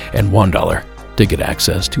 and $1 to get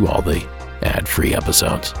access to all the ad-free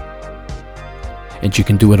episodes. And you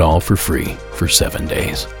can do it all for free for 7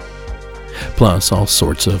 days. Plus all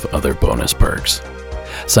sorts of other bonus perks.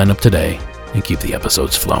 Sign up today and keep the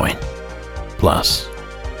episodes flowing. Plus,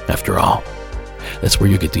 after all, that's where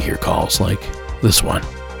you get to hear calls like this one,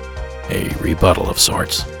 a rebuttal of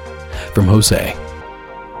sorts, from Jose,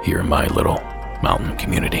 here in my little mountain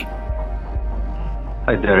community.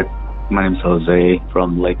 Hi Derek, my name's Jose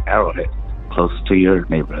from Lake Arrowhead, close to your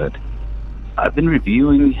neighborhood. I've been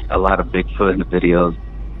reviewing a lot of Bigfoot in the videos,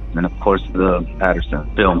 and of course the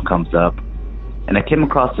Patterson film comes up, and I came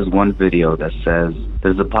across this one video that says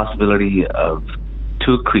there's a possibility of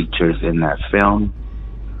two creatures in that film.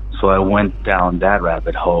 So I went down that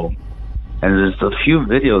rabbit hole, and there's a few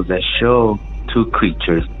videos that show two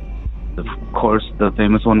creatures. Of course, the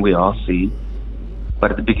famous one we all see,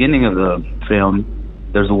 but at the beginning of the film,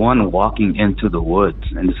 there's one walking into the woods,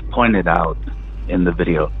 and it's pointed out in the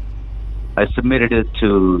video. I submitted it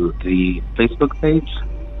to the Facebook page.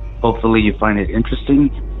 Hopefully you find it interesting,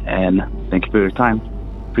 and thank you for your time.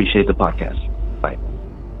 Appreciate the podcast. Bye.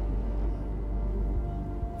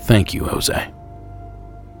 Thank you, Jose.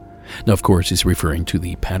 Now, of course, he's referring to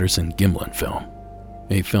the Patterson-Gimlin film,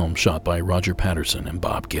 a film shot by Roger Patterson and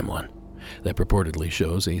Bob Gimlin that purportedly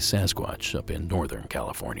shows a Sasquatch up in Northern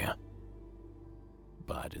California.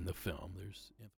 But in the film, there's